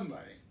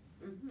somebody,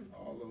 mm-hmm.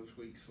 all those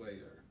weeks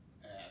later,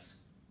 asked,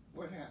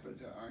 "What happened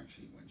to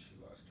Archie when she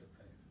lost her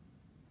faith?"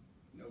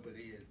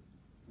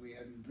 We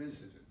hadn't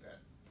visited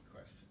that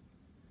question.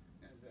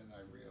 And then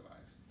I realized,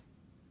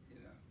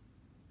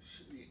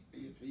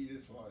 if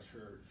Edith lost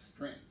her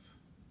strength,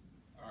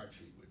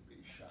 Archie would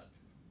be shot.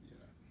 He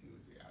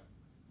would be out.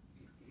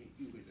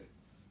 He would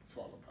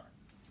fall apart.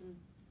 Mm.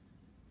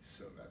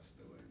 So that's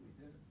the way we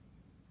did it.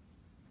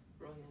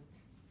 Brilliant.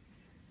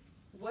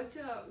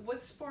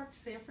 What sparked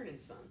Sanford and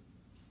Son?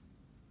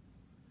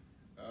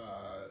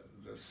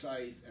 The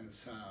sight and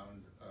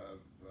sound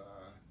of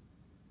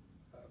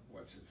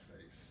what's his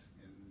face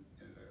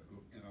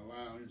in a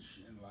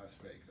lounge in Las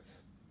Vegas.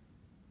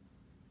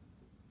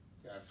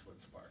 That's what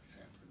sparked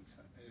Sanford and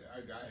Son.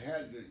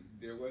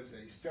 There was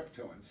a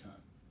Steptoe and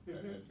Son that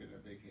mm-hmm. had been a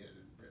big hit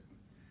in Britain.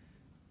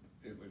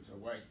 It was a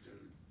white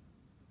dude.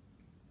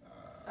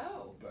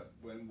 But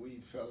when we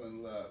fell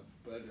in love,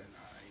 Bud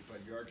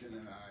Yorkin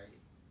and I,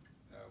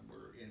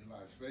 were in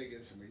Las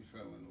Vegas and we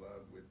fell in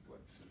love with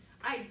what's his.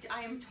 I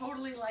am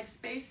totally like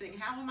spacing.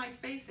 How am I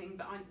spacing?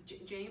 But on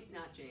James,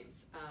 not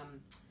James.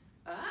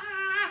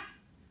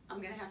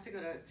 I'm gonna have to go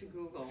to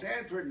Google.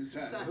 Sanford and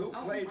Son. Who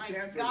played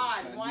Sanford God,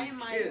 and Son? why You am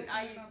kids.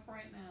 I Up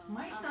right now.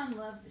 My son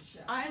loves the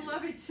show. I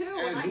love it too,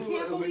 And I who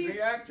can't was believe.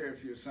 the actor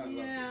if your son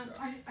Yeah. loved the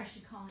show? I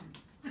should call him.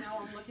 No,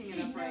 I'm looking it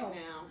up right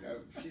now. No,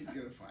 she's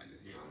gonna find it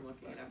here. I'm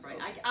looking it up right.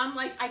 I'm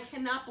like, I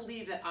cannot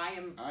believe that I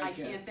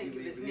can't think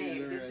of his believe it name.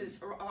 either, This and- is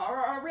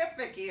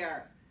horrific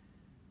here.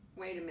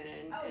 Wait a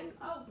minute.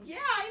 Yeah,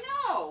 I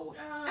know.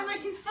 And I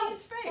can see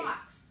his face.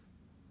 Fox.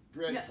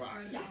 Red No,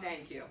 Fox. Yes.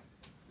 Thank you.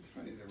 It's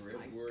funny, the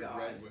My word God.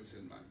 red was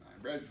in my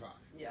mind. Red Fox.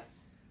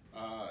 Yes.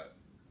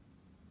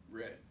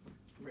 Red.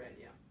 Red,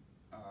 yeah.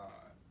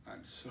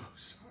 I'm so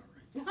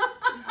sorry.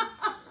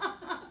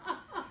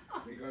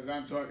 Because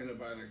I'm talking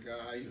about a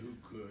guy who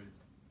could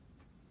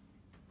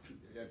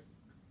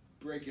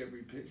break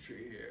every picture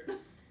here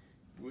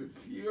with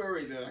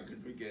fury that I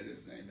could forget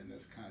his name in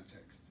this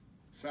context.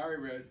 Sorry,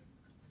 Red. I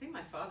think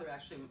my father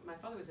was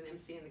an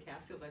MC in the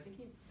Catskills. I think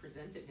he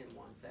presented him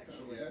once,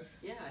 actually. Oh, yes?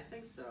 Yeah, I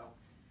think so.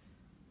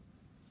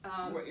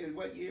 In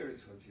what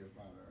years was your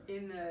father?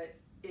 In the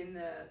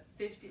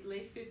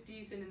late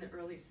 50s and in the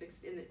early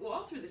 60s,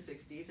 all through the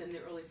 60s and the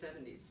early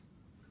 70s.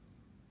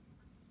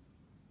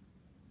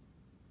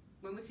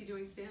 When was he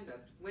doing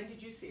stand-up? When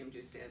did you see him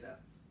do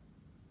stand-up?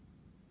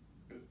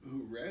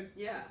 Who, Red?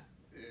 Yeah.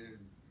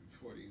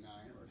 49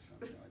 or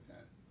something like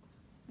that.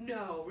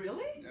 No,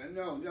 really?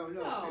 No.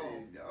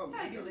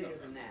 Maybe later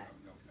than that.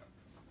 No.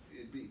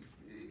 It'd be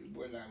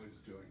when I was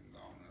doing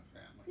All in the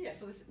Family. Yeah,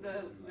 so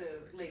the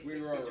late We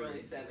 60s, were already-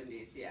 early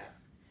 70s, yeah.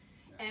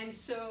 Yeah. And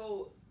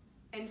so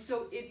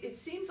it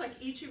seems like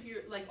each of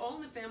your, like All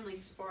in the Family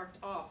sparked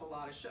off a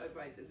lot of shows,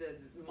 right? The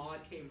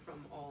Maude came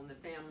from All in the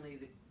Family,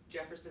 the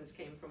Jeffersons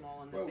came from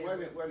All in the Family. Well,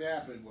 what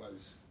happened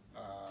was,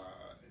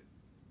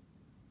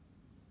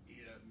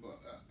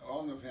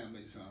 All in the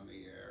Family's on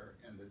the air,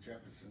 and the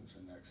Jeffersons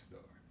are next door.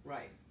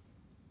 Right.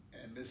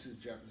 And Mrs.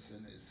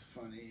 Jefferson is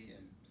funny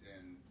and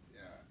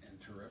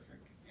terrific.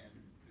 And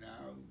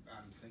now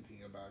I'm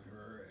thinking about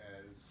her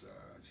as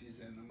she's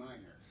in the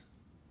minors.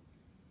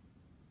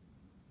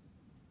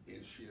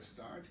 Is she a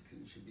star?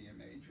 Can she be a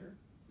major?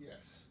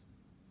 Yes.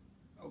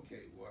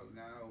 Okay. Well,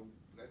 now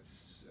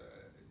let's.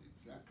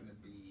 It's not going to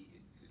be.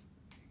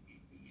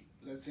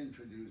 Let's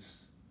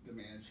introduce the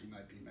man she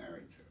might be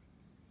married to.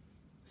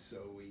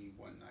 So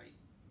one night,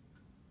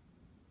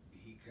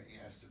 he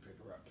has to pick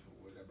her up for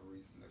whatever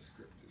reason the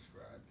script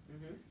described.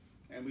 Mm-hmm.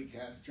 And we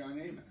cast John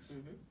Amos.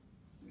 Mm-hmm.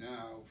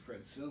 Now,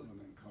 Fred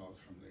Silverman calls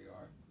from New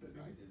York the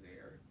night it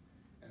aired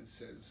and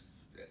says,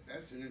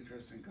 that's an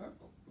interesting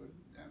couple. Would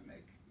that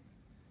make...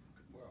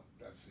 Well,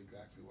 that's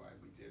exactly why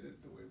we did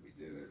it the way we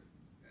did it,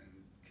 and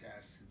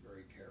cast it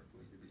very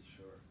carefully to be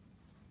sure.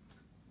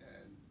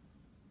 And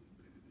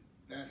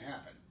that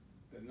happened.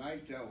 The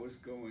night that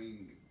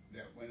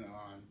went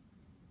on,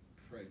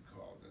 Fred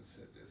called and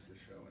said, there's a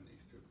show in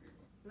these two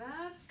people.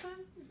 That's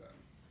fun. So,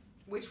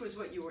 Which was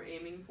what you were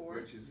aiming for?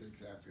 which is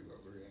exactly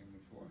what we're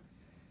aiming for.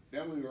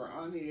 Then we were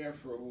on the air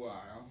for a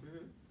while,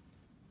 Mm-hmm.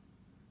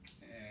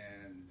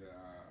 and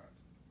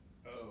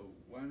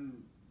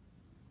one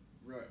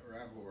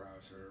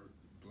rabble-rouser,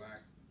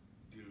 black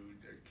dude,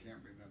 I can't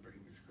remember, he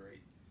was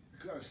great,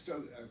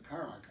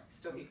 Carmichael.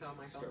 Stokey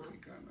Carmichael, Stokey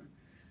Carmichael.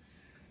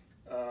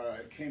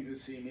 Came to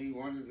see me,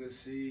 wanted to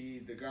see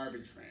The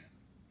Garbage Man.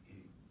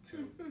 He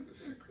told the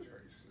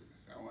secretary, says,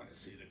 I want to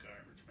see The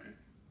Garbage Man.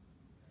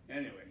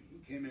 Anyway, he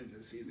came in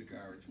to see The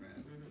Garbage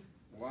Man. Mm-hmm.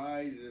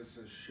 Why does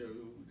a show,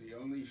 the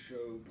only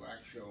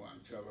black show on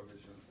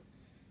television,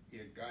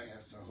 a guy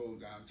has to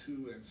hold down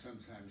 2 and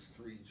sometimes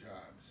 3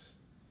 jobs?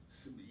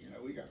 So,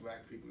 we got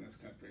black people in this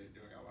country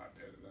doing a lot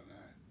better than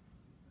that.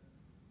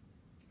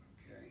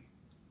 Okay,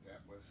 that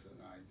was an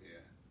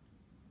idea.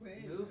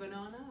 Moving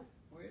on up.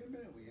 Wait a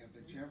minute, we have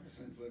the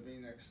Jeffersons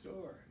living next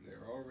door.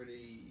 They're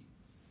already,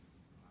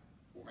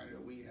 why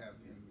don't we have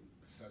him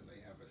suddenly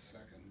have a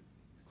second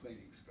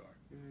cleaning store?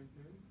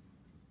 Mm-hmm.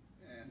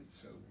 And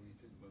so we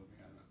did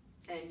Moving On Up.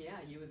 And yeah,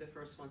 you were the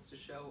first ones to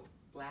show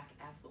black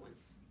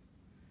affluence.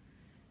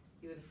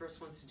 You were the first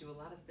ones to do a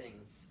lot of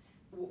things.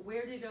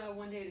 Where did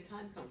One Day at a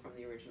Time come from,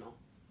 the original?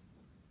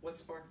 What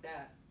sparked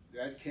that?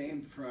 That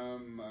came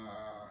from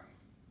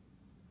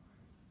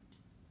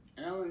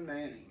Alan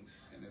Mannings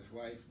and his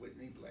wife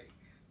Whitney Blake.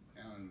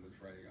 Alan was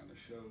writing on the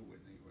show,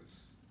 Whitney was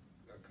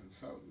a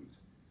consultant.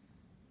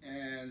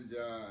 And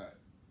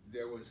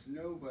there wasn't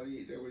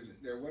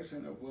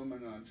a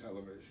woman on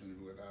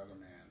television without a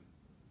man.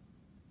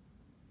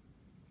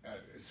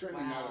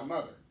 Certainly not a Wow.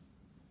 mother.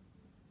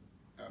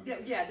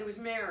 Yeah, there was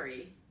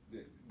Mary.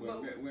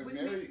 When was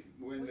Mary,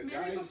 when Was the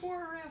Mary guys,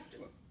 before or after?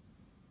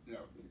 no,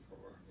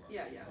 before. Well,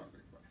 Yeah. probably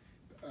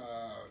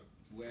before.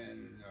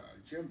 When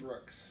Jim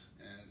Brooks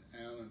and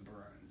Alan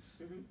Burns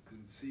Mm-hmm.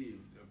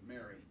 conceived of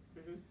Mary,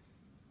 Mm-hmm.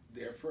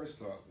 their first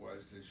thought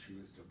was that she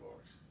was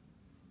divorced.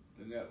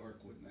 The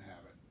network wouldn't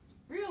have it,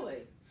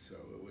 Really? so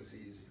it was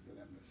easy for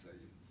them to say,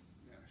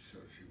 so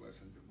she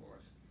wasn't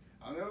divorced.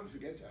 I'll never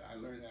forget that. I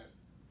learned that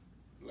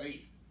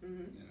late,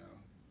 Mm-hmm. you know,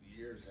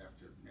 years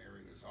after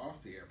Mary was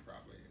off the air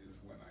probably is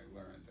when I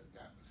learned that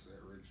that was the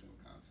original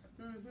concept.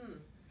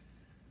 Mm-hmm.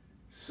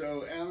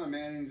 So Anna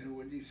Manning to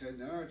Woody said,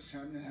 no, it's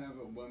time to have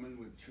a woman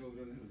with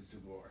children who's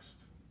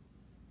divorced.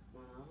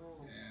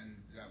 Wow. And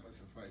that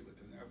was a fight with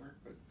the network,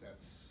 but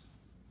that's...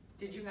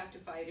 Did you have to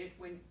fight it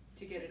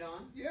to get it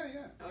on? Yeah,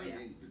 yeah. Oh, yeah. I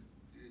mean,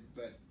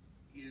 but,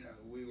 you know,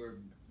 we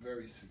were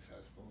very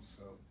successful,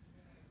 so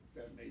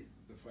that made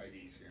the fight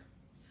easier.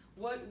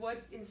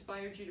 What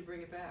inspired you to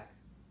bring it back?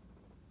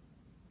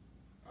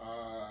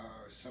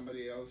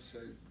 Somebody else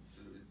said,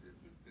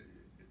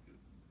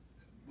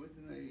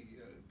 wouldn't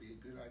it be a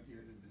good idea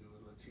to do a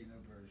Latino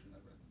version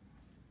of it?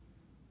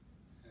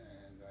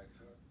 And I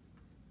thought,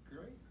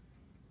 great.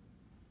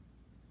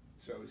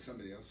 So it was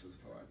somebody else's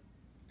thought,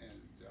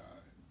 and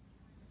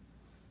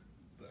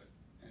but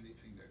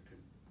anything that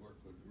could work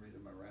with Rita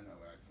Moreno,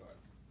 I thought,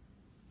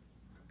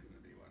 going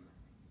to be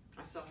wonderful.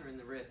 I saw her in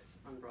the Ritz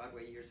on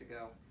Broadway years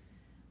ago.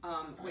 I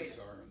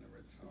saw her in the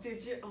Ritz.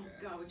 Did you? Oh,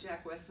 yeah. God, with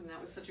Jack Weston,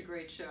 that was such a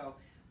great show.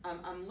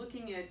 I'm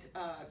looking at,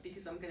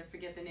 because I'm going to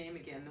forget the name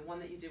again, the one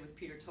that you did with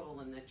Peter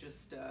Tolan that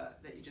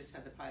you just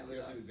had the pilot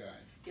Guess of. Who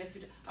Died? Guess Who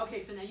Died? Okay,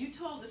 so now you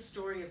told the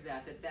story of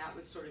that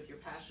was sort of your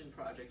passion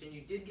project, and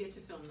you did get to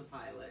film the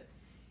pilot.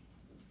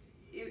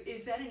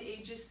 Is that an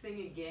ageist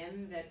thing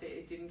again, that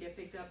it didn't get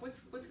picked up?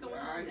 What's going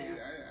on there?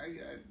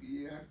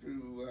 You have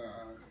to,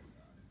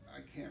 I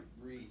can't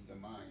read the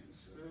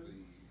minds of the...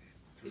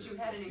 Because you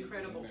had an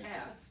incredible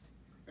cast.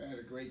 I had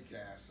a great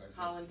cast.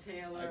 Holland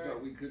Taylor. I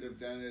thought we could have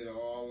done it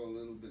all a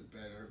little bit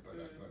better, but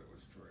I thought it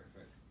was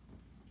terrific.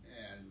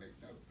 And make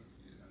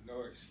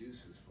no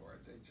excuses for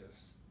it. They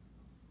just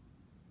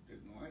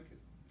didn't like it.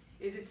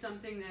 Is it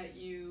something that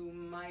you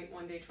might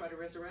one day try to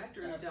resurrect,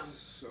 or dump?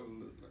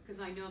 Absolutely.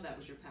 Because I know that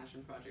was your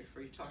passion project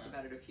for you. Talked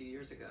about it a few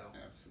years ago.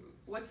 Absolutely.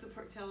 What's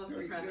tell us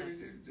the premise?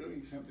 They're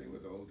doing something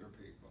with older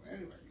people.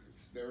 Anyway,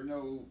 there are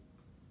no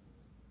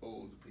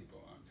old people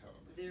on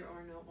television. There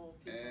are no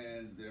old people.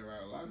 And there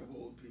are a lot of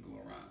old people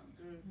around.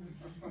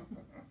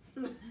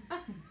 Mm-hmm.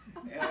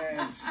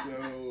 And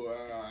so,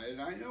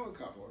 and I know a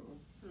couple of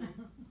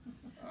them.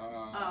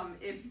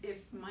 If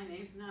my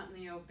name's not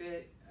in the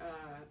obit,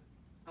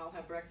 I'll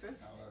have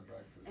breakfast. I'll have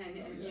breakfast. And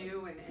yeah.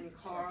 you and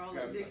Carl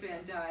and Dick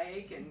Van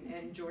Dyke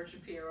and George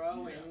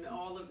Shapiro and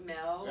all of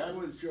Mel. That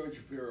was George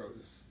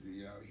Shapiro's,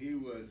 he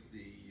was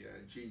the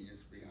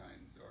genius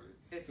behind, or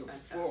it's the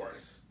fantastic.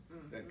 force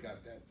Mm-hmm. that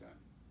got that done.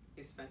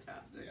 It's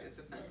fantastic. Yeah, it's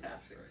a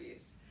fantastic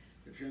piece.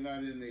 If you're not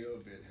in the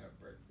obit, have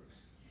breakfast.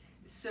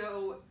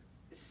 So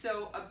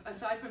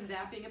aside from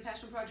that being a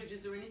passion project,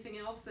 is there anything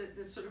else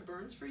that sort of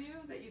burns for you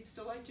that you'd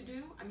still like to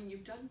do? I mean,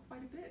 you've done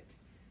quite a bit.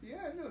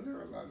 Yeah, no, there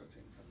are a lot of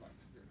things I'd like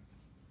to do.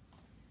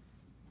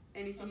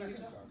 Anything I'm not you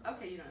gonna talk talk about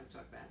Okay, it. you don't have to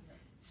talk about it. Yeah.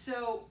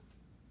 So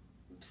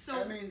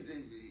I mean,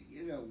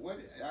 what?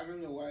 I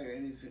don't know why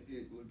anything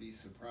it would be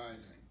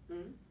surprising.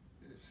 Mm-hmm.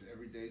 It's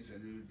every day's a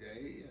new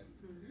day, and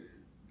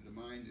the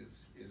mind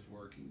is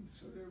working,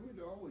 so there would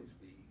always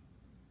be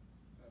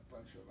a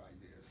bunch of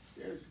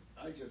ideas.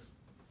 I just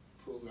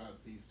pulled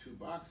out these two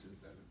boxes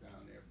that are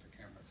down there if the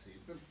camera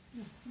sees them.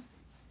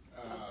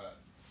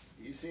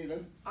 You see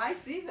them? I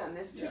see them.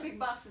 There's two Yeah. big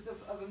boxes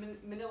of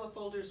manila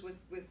folders with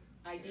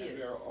ideas. And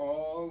they're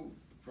all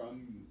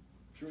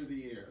through the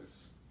years,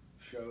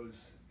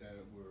 shows that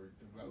were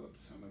developed.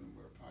 Some of them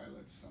were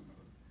pilots, some of them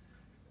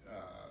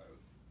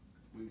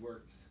we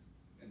worked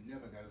and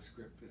never got a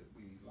script that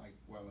we liked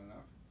well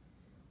enough.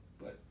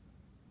 But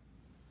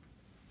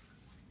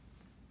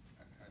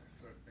I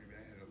thought maybe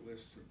I had a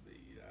list of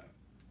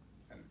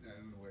I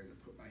don't know where to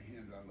put my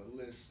hand on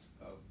the list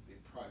of the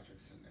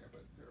projects in there,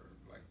 but there are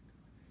like,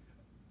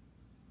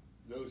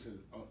 those are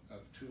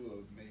of two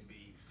of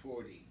maybe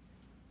 40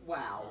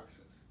 Wow. boxes.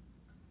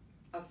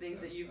 Of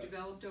things that you've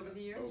developed over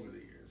the years? Over the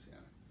years, yeah.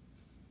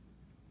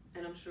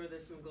 And I'm sure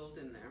there's some gold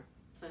in there.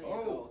 Plenty of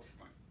Oh, gold.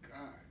 my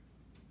God.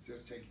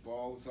 Just take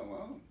balls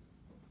alone.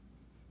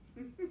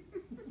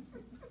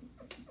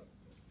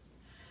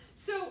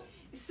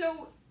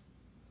 So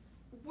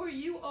were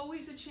you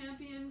always a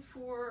champion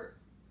for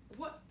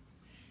what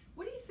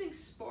do you think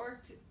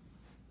sparked,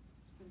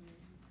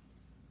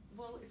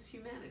 well, it's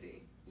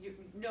humanity.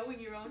 Knowing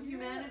your own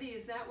humanity,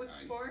 is that what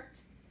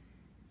sparked?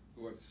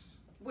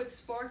 What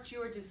sparked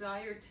your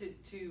desire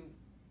to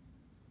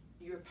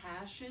your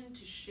passion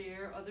to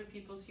share other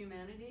people's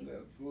humanity?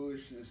 The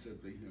foolishness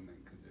of the human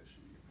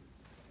condition, you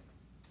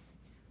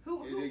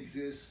could say. It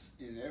exists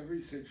in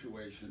every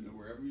situation.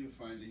 Wherever you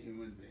find a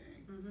human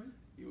being,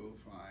 you will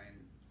find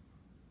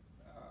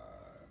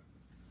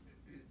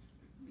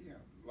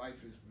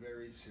life is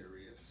very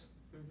serious,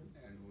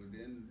 and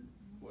within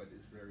what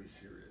is very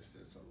serious,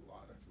 there's a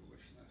lot of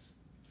foolishness.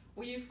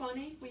 Were you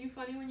funny? Were you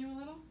funny when you were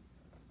little?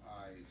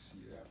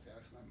 You have to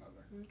ask my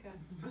mother. Okay.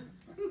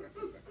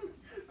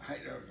 I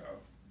don't know.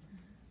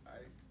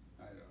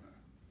 I don't know.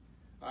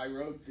 I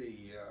wrote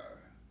the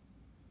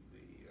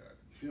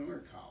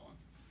humor column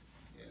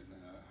in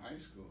high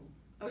school.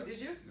 Oh, did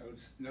you?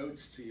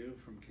 Notes to you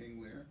from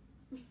King Lear.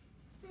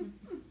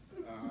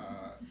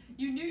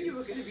 You knew you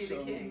were going to be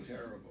the king. So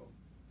terrible.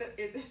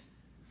 It's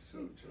So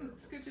terrible.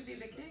 it's good to be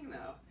the king,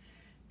 though.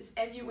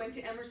 And you went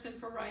to Emerson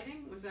for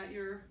writing? Was that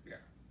your? Yeah.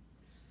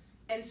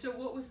 And so,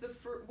 what was your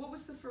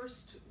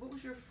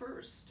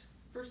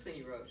first thing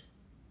you wrote?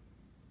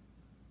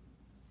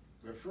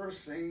 The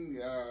first thing.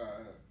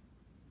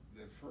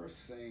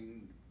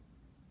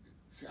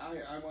 See,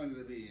 I wanted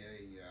to be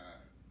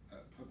a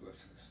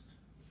publicist.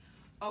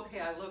 Okay,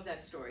 I love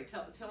that story.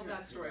 Tell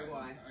that story.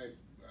 Why?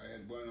 I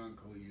had one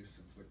uncle who used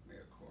to flick me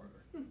a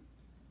quarter.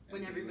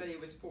 When everybody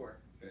was poor.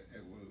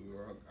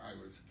 I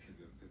was a kid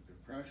of the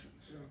Depression,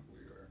 so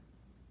we were.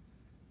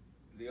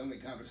 The only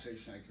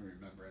conversation I can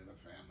remember in the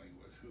family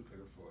was who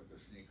could afford the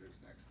sneakers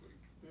next week,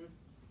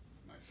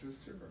 my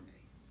sister or me.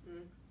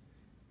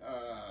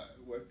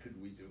 What could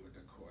we do with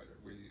the quarter?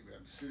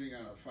 I'm sitting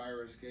on a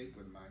fire escape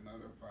with my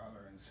mother,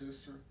 father, and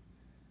sister,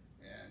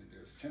 and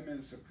there's 10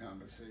 minutes of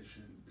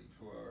conversation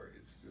before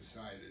it's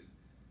decided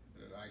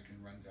that I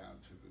can run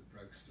down to the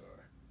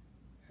drugstore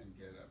and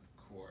get a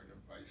quart of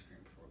ice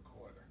cream for a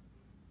quarter.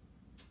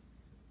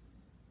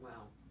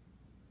 Wow.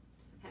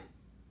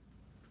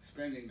 But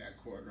spending that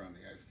quarter on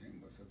the ice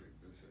cream was a big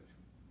decision.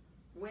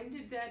 When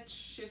did that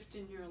shift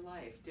in your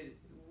life?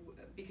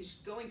 Because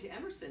going to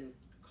Emerson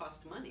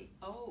cost money.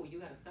 Oh, you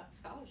got a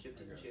scholarship,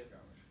 didn't you? I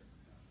got a scholarship,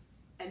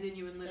 yeah. And then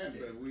you enlisted.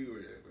 But it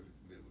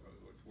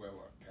was well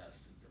up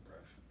past the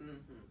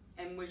Depression.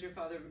 And was your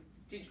father?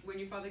 When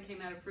your father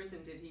came out of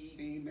prison, did he?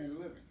 He made a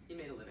living. He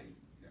made a living.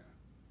 Yeah.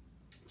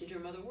 Did your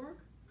mother work?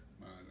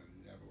 My mother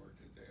never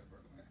worked a day of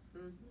her life.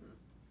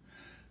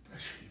 But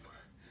she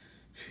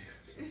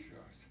was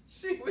exhausted.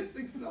 She was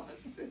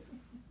exhausted.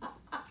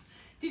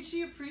 Did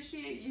she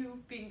appreciate you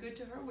being good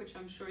to her, which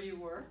I'm sure you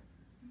were?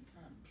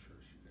 I'm sure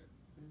she did.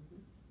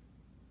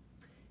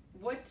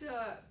 What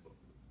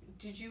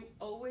did you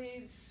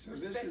always So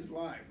respect? this is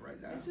live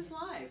right now? This is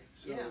live,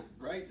 So yeah.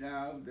 right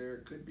now there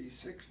could be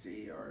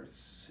 60 or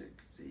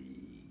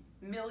 60...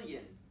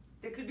 Million.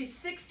 There could be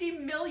 60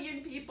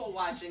 million people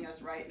watching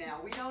us right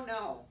now. We don't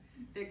know.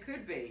 There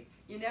could be.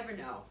 You never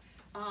know.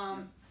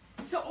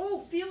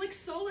 Felix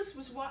Solis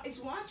is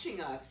watching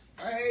us.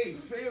 Hey,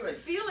 Felix!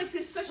 Felix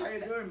is such How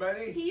you doing,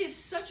 buddy? He is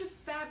such a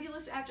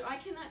fabulous actor.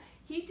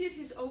 He did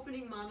his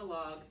opening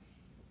monologue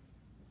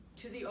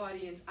to the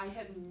audience. I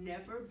have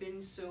never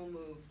been so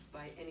moved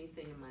by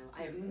anything in my life.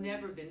 I have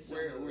never been so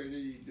moved. Where did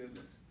he do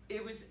this?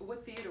 It was,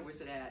 what theater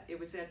was it at? It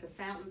was at the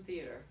Fountain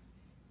Theater.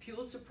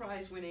 Pulitzer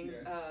Prize winning,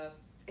 Yes.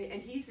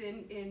 And he's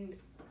in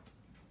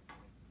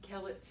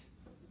Kellett,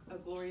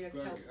 Gloria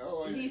Kellett.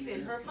 Oh, he's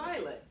in her okay.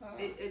 pilot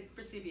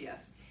for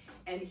CBS.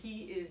 And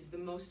he is the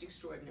most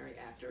extraordinary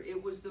actor.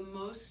 It was the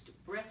most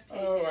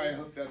breathtaking. Oh, I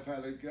hope that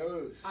pilot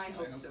goes. I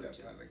hope so that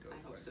too. pilot goes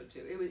I hope well. so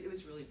too. It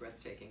was really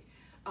breathtaking.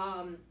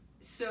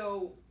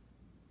 So,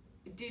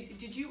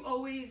 did you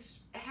always?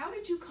 How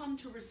did you come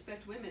to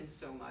respect women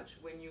so much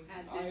when you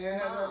had this I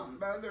had mom? a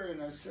mother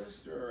and a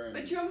sister, and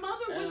But your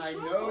mother was and I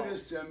struggle.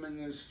 noticed them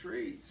in the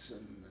streets,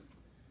 and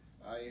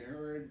I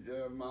heard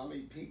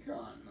Molly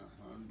Pecan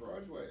on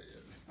Broadway,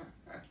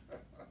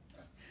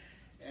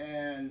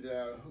 and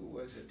who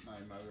was it? My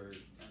mother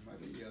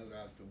yelled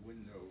out the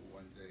window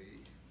one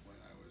day when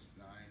I was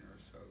 9 or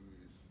so.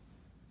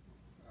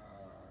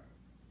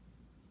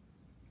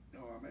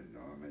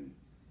 Norman,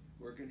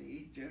 we're going to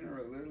eat dinner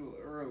a little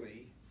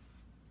early.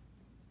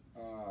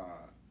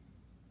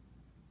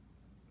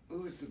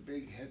 Who was the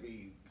big,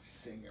 heavy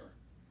singer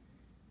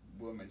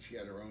woman? She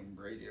had her own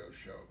radio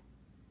show.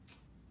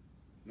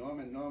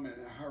 Norman,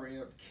 hurry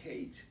up,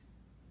 Kate.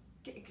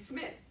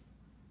 Smith.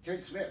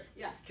 Kate Smith.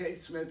 Yeah. Kate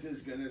Smith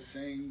is going to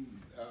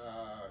sing.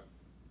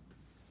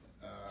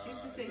 She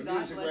used to sing the God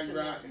music Bless went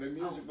America. round. The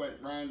music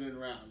went round and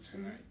round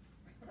tonight.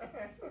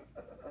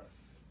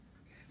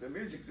 The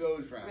music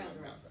goes round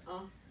and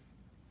round.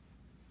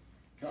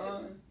 Come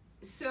on.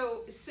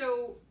 So,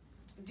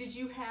 did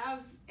you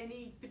have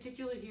any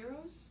particular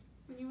heroes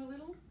when you were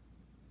little?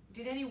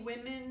 Did any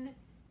women?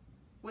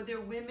 Were there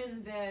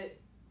women that?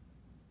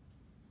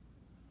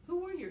 Who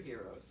were your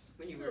heroes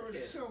when you were There a were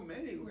kid? so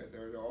many.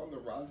 There were all the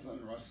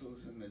Rosalind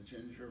Russells and the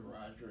Ginger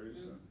Rogers,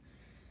 and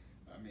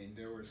I mean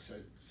there were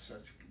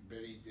such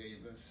Betty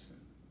Davis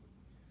and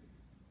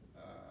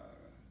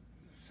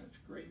such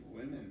great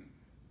women.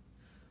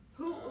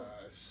 Who?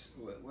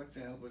 What the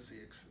hell was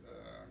the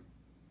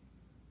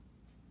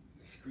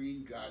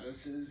screen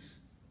goddesses?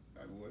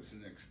 That was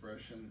an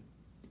expression.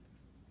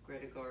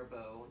 Greta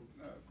Garbo.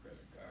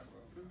 Greta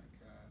Garbo. My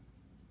God.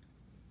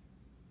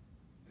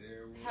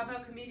 There were. How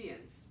about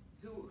comedians?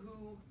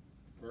 Who?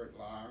 Bert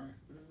Lahr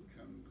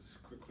comes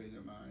quickly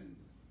to mind.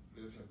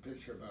 There's a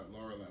picture about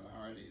Laurel and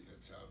Hardy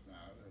that's out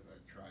now that I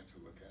tried to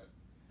look at.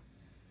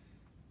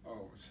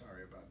 Oh,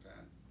 sorry about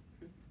that.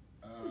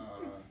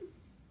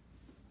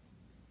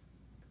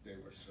 They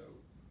were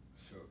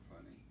so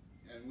funny.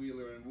 And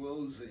Wheeler and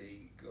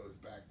Woolsey goes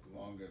back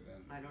longer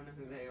than. I don't know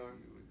who they are.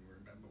 You would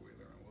remember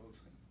Wheeler and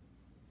Woolsey.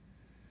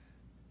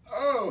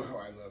 Oh, how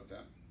I love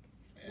them.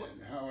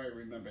 And how I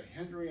remember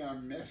Henry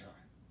Armetta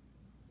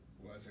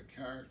was a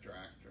character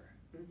actor.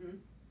 Mm-hmm.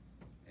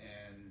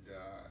 And,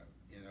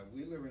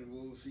 Wheeler and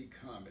Woolsey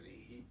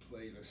comedy, he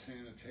played a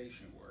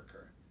sanitation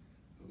worker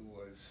who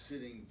was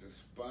sitting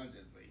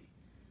despondently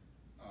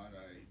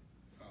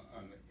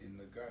in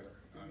the gutter,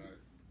 on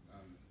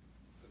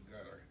the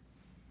gutter,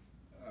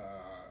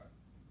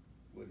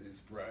 with his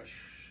brush,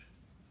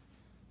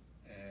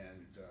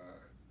 and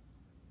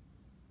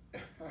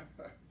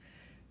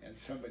and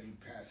somebody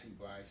passing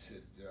by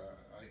said,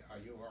 "Are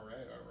you all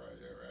right? All right,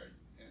 all right?"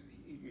 And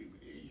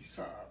he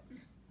sobbed.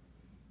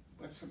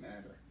 "What's the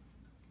matter?"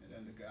 And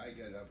then the guy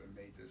got up and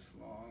made this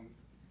long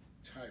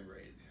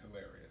tirade,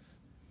 hilarious,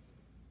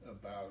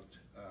 about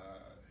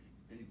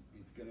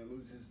he's going to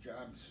lose his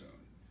job soon.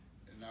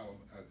 And now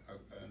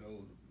an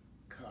old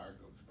car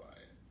goes by,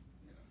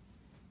 you know.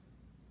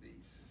 He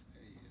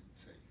didn't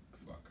say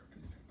fuck or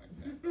anything like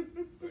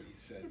that, but he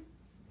said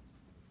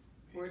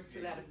words to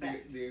that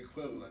effect. The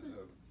equivalent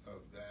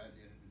of that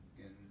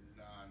in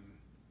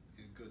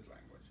good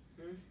language.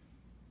 Mm.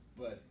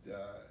 But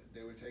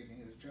they were taking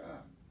his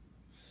job.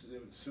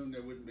 Soon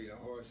there wouldn't be a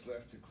horse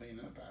left to clean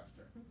up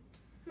after.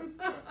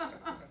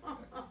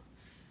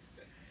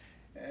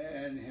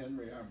 And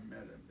Henry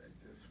Armetta made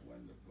this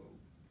wonderful,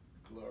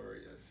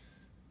 glorious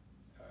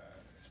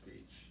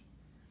speech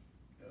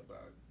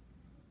about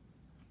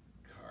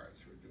cars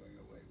were doing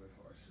away with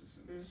horses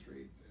in the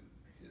street,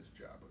 and his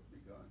job would be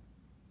gone.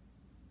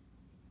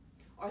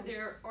 Are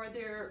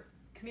there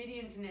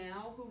comedians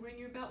now who ring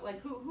your bell?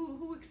 Like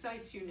who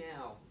excites you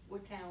now?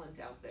 What talent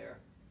out there?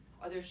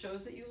 Are there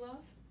shows that you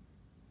love?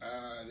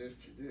 There's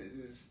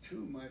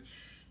too much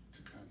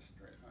to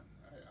concentrate on.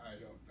 I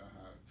don't know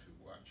how to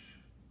watch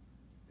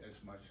as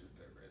much as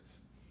there is.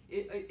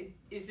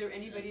 Is there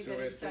anybody that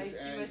excites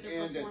you as a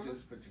performer? And at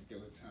this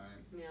particular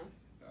time, yeah.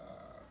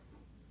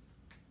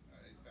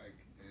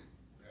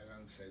 I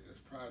don't say this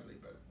proudly,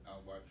 but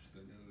I'll watch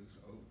the news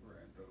over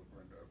and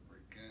over and over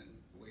again,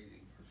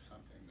 waiting for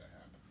something to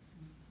happen.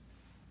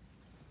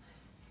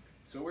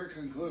 So we're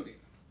concluding.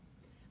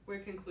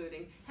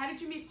 How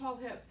did you meet Paul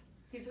Hipp?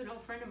 He's an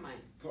old friend of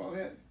mine. Paul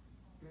Hipp?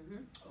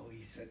 Mm-hmm. Oh,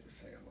 he said to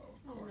say hello.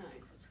 Of Oh, course,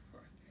 nice. Of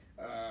course.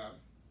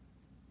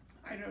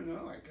 I don't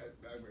know. I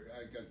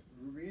got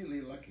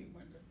really lucky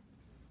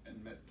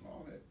and met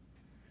Paul Hipp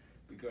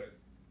because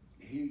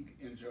he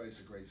enjoys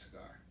a great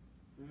cigar.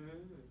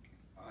 Mm-hmm.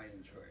 I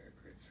enjoy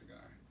a great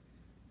cigar.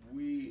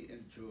 We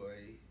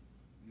enjoy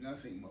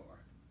nothing more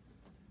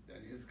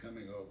than his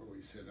coming over.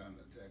 We sit on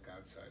the deck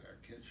outside our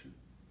kitchen,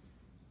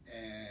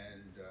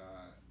 and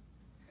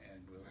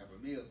we'll have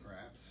a meal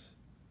perhaps,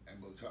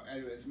 and we'll talk.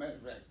 Anyway, as a matter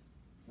of fact,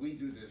 we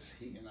do this,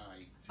 he and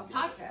I, together.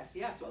 A podcast,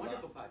 yes, a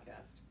wonderful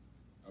podcast.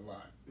 A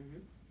lot. Mm-hmm.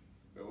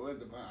 But with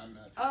the I'm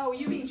not. Oh,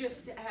 you mean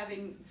just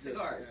having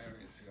cigars? Just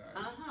having cigars.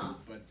 Uh-huh.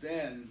 But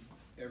then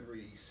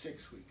every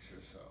 6 weeks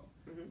or so,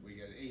 Mm-hmm. we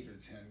get 8 or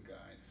 10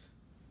 guys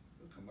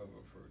who come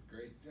over for a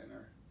great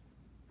dinner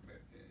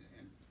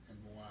and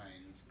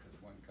wines, because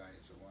one guy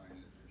is a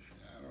wine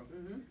aficionado.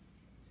 Mm-hmm.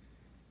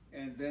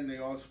 And then they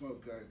all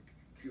smoke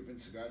Cuban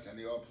cigars, and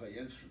they all play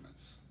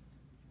instruments.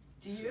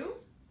 Do you?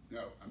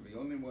 No, I'm the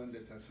only one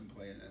that doesn't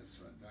play an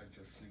instrument. I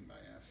just sing my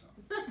ass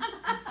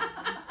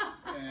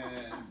off.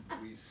 And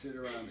we sit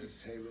around this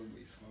table, and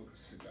we smoke a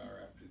cigar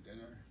after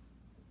dinner,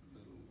 a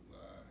little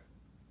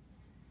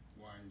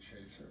wine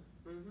chaser.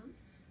 Mm-hmm.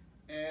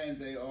 And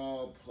they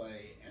all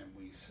play, and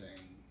we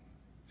sing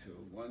till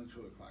 1,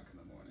 2 o'clock in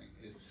the morning.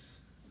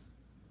 It's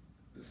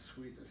the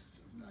sweetest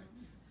of nights.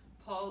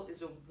 Paul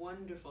is a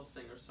wonderful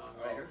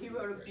singer-songwriter. Oh, He he's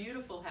wrote a great.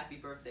 beautiful happy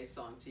birthday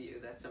song to you.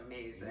 That's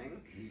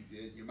amazing. He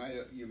did. You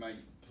might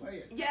play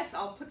it. Yes,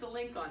 I'll put the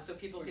link on so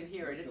people can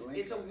hear it.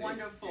 It's a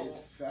wonderful. It's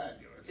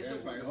fabulous. It's a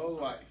my wonderful whole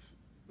song. life.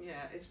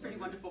 Yeah, it's pretty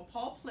Mhm. wonderful.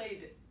 Paul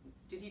played.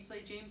 Did he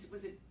play James?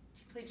 Was it?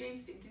 Did he play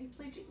James? Did he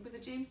play? Was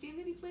it James Dean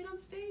that he played on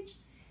stage?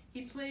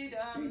 He played.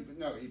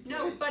 He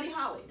played Buddy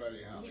Holly.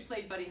 Buddy Holly. He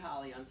played Buddy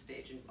Holly on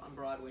stage on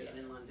Broadway and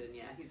Yeah. in London.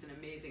 Yeah, he's an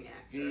amazing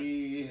actor.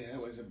 He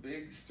was a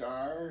big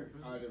star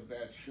Mhm. out of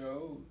that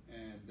show,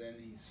 and then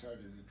he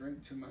started to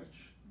drink too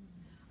much.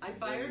 I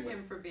fired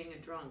him for being a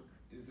drunk.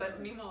 Is that But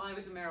right? meanwhile, I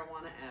was a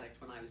marijuana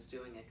addict when I was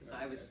doing it because Oh,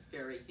 I was yes.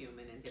 very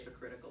human and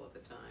hypocritical at the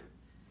time.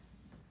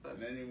 But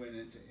And then he went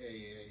into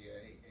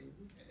AAA,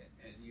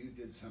 and you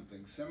did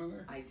something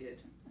similar. I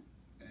did.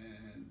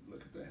 And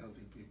look at the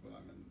healthy people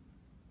I'm in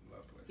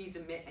love with.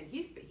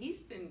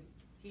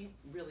 He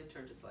really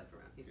turned his life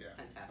around. He's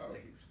fantastic. Oh,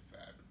 he's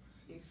fabulous.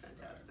 He's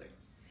fantastic. Fabulous.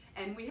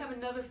 And we have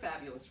another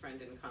fabulous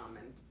friend in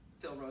common,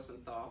 Phil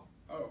Rosenthal,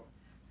 Oh,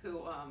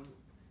 who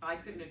I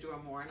couldn't adore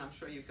more, and I'm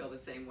sure you feel the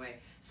same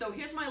way. So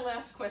here's my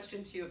last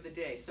question to you of the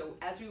day. So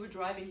as we were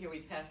driving here,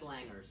 we passed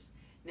Langer's.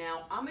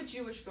 Now, I'm a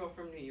Jewish girl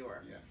from New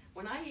York. yeah.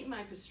 When I eat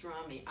my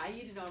pastrami, I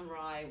eat it on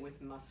rye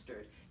with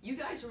mustard. You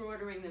guys are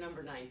ordering the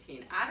number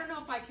 19. I don't know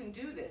if I can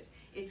do this.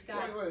 It's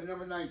got... Well,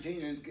 number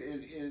 19 is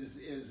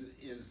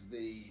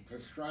the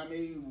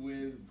pastrami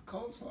with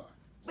coleslaw.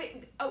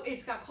 Wait, oh,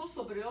 it's got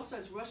coleslaw, but it also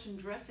has Russian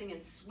dressing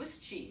and Swiss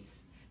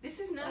cheese. This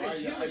is not Oh, a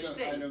Jewish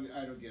thing.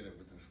 I don't get it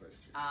with the Swiss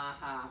cheese.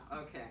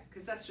 Okay.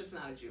 Because that's just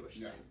not a Jewish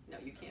No. thing. No,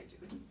 you can't do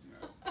that.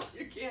 No.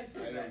 You can't do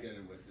I that. don't get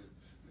it with it.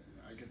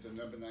 I get the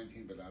number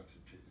 19 without the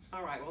cheese.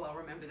 All right, well, I'll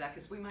remember that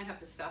because we might have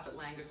to stop at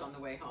Langer's on the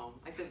way home.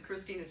 I think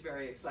Christine is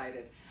very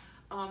excited.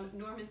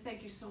 Norman,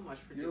 thank you so much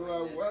for doing this. You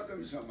are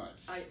welcome so much.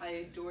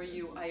 I adore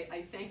you.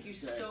 I thank you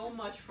so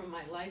much for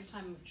my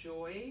lifetime of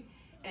joy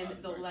and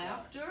the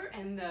laughter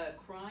and the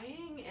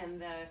crying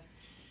and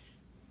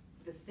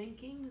the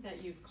thinking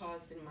that you've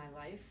caused in my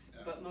life,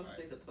 but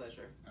mostly the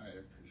pleasure. I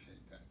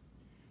appreciate that.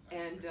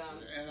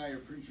 And I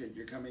appreciate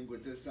you coming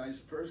with this nice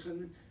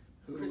person.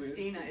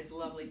 Christina is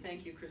lovely.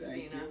 Thank you,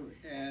 Christina. Thank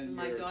you. And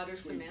my your daughter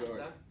sweet Samantha.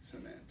 Daughter,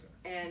 Samantha.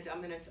 And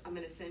I'm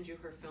gonna send you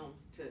her film,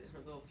 her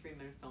little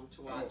 3-minute film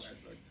to watch. Oh,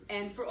 I'd like to see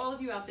And for all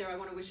of you out there, I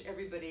want to wish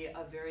everybody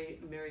a very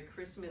Merry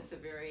Christmas, a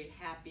very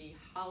happy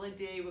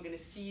holiday. We're going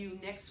to see you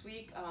next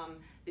week,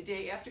 the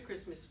day after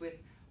Christmas, with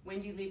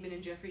Wendy Liebman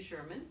and Jeffrey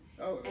Sherman.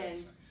 Oh, that's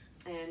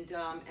nice.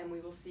 And we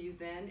will see you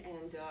then.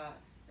 And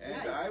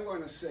yeah. I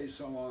want to say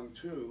so long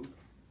too.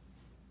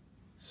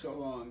 So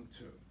long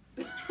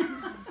too.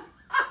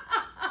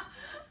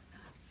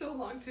 So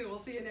long too. We'll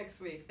see you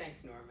next week.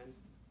 Thanks, Norman.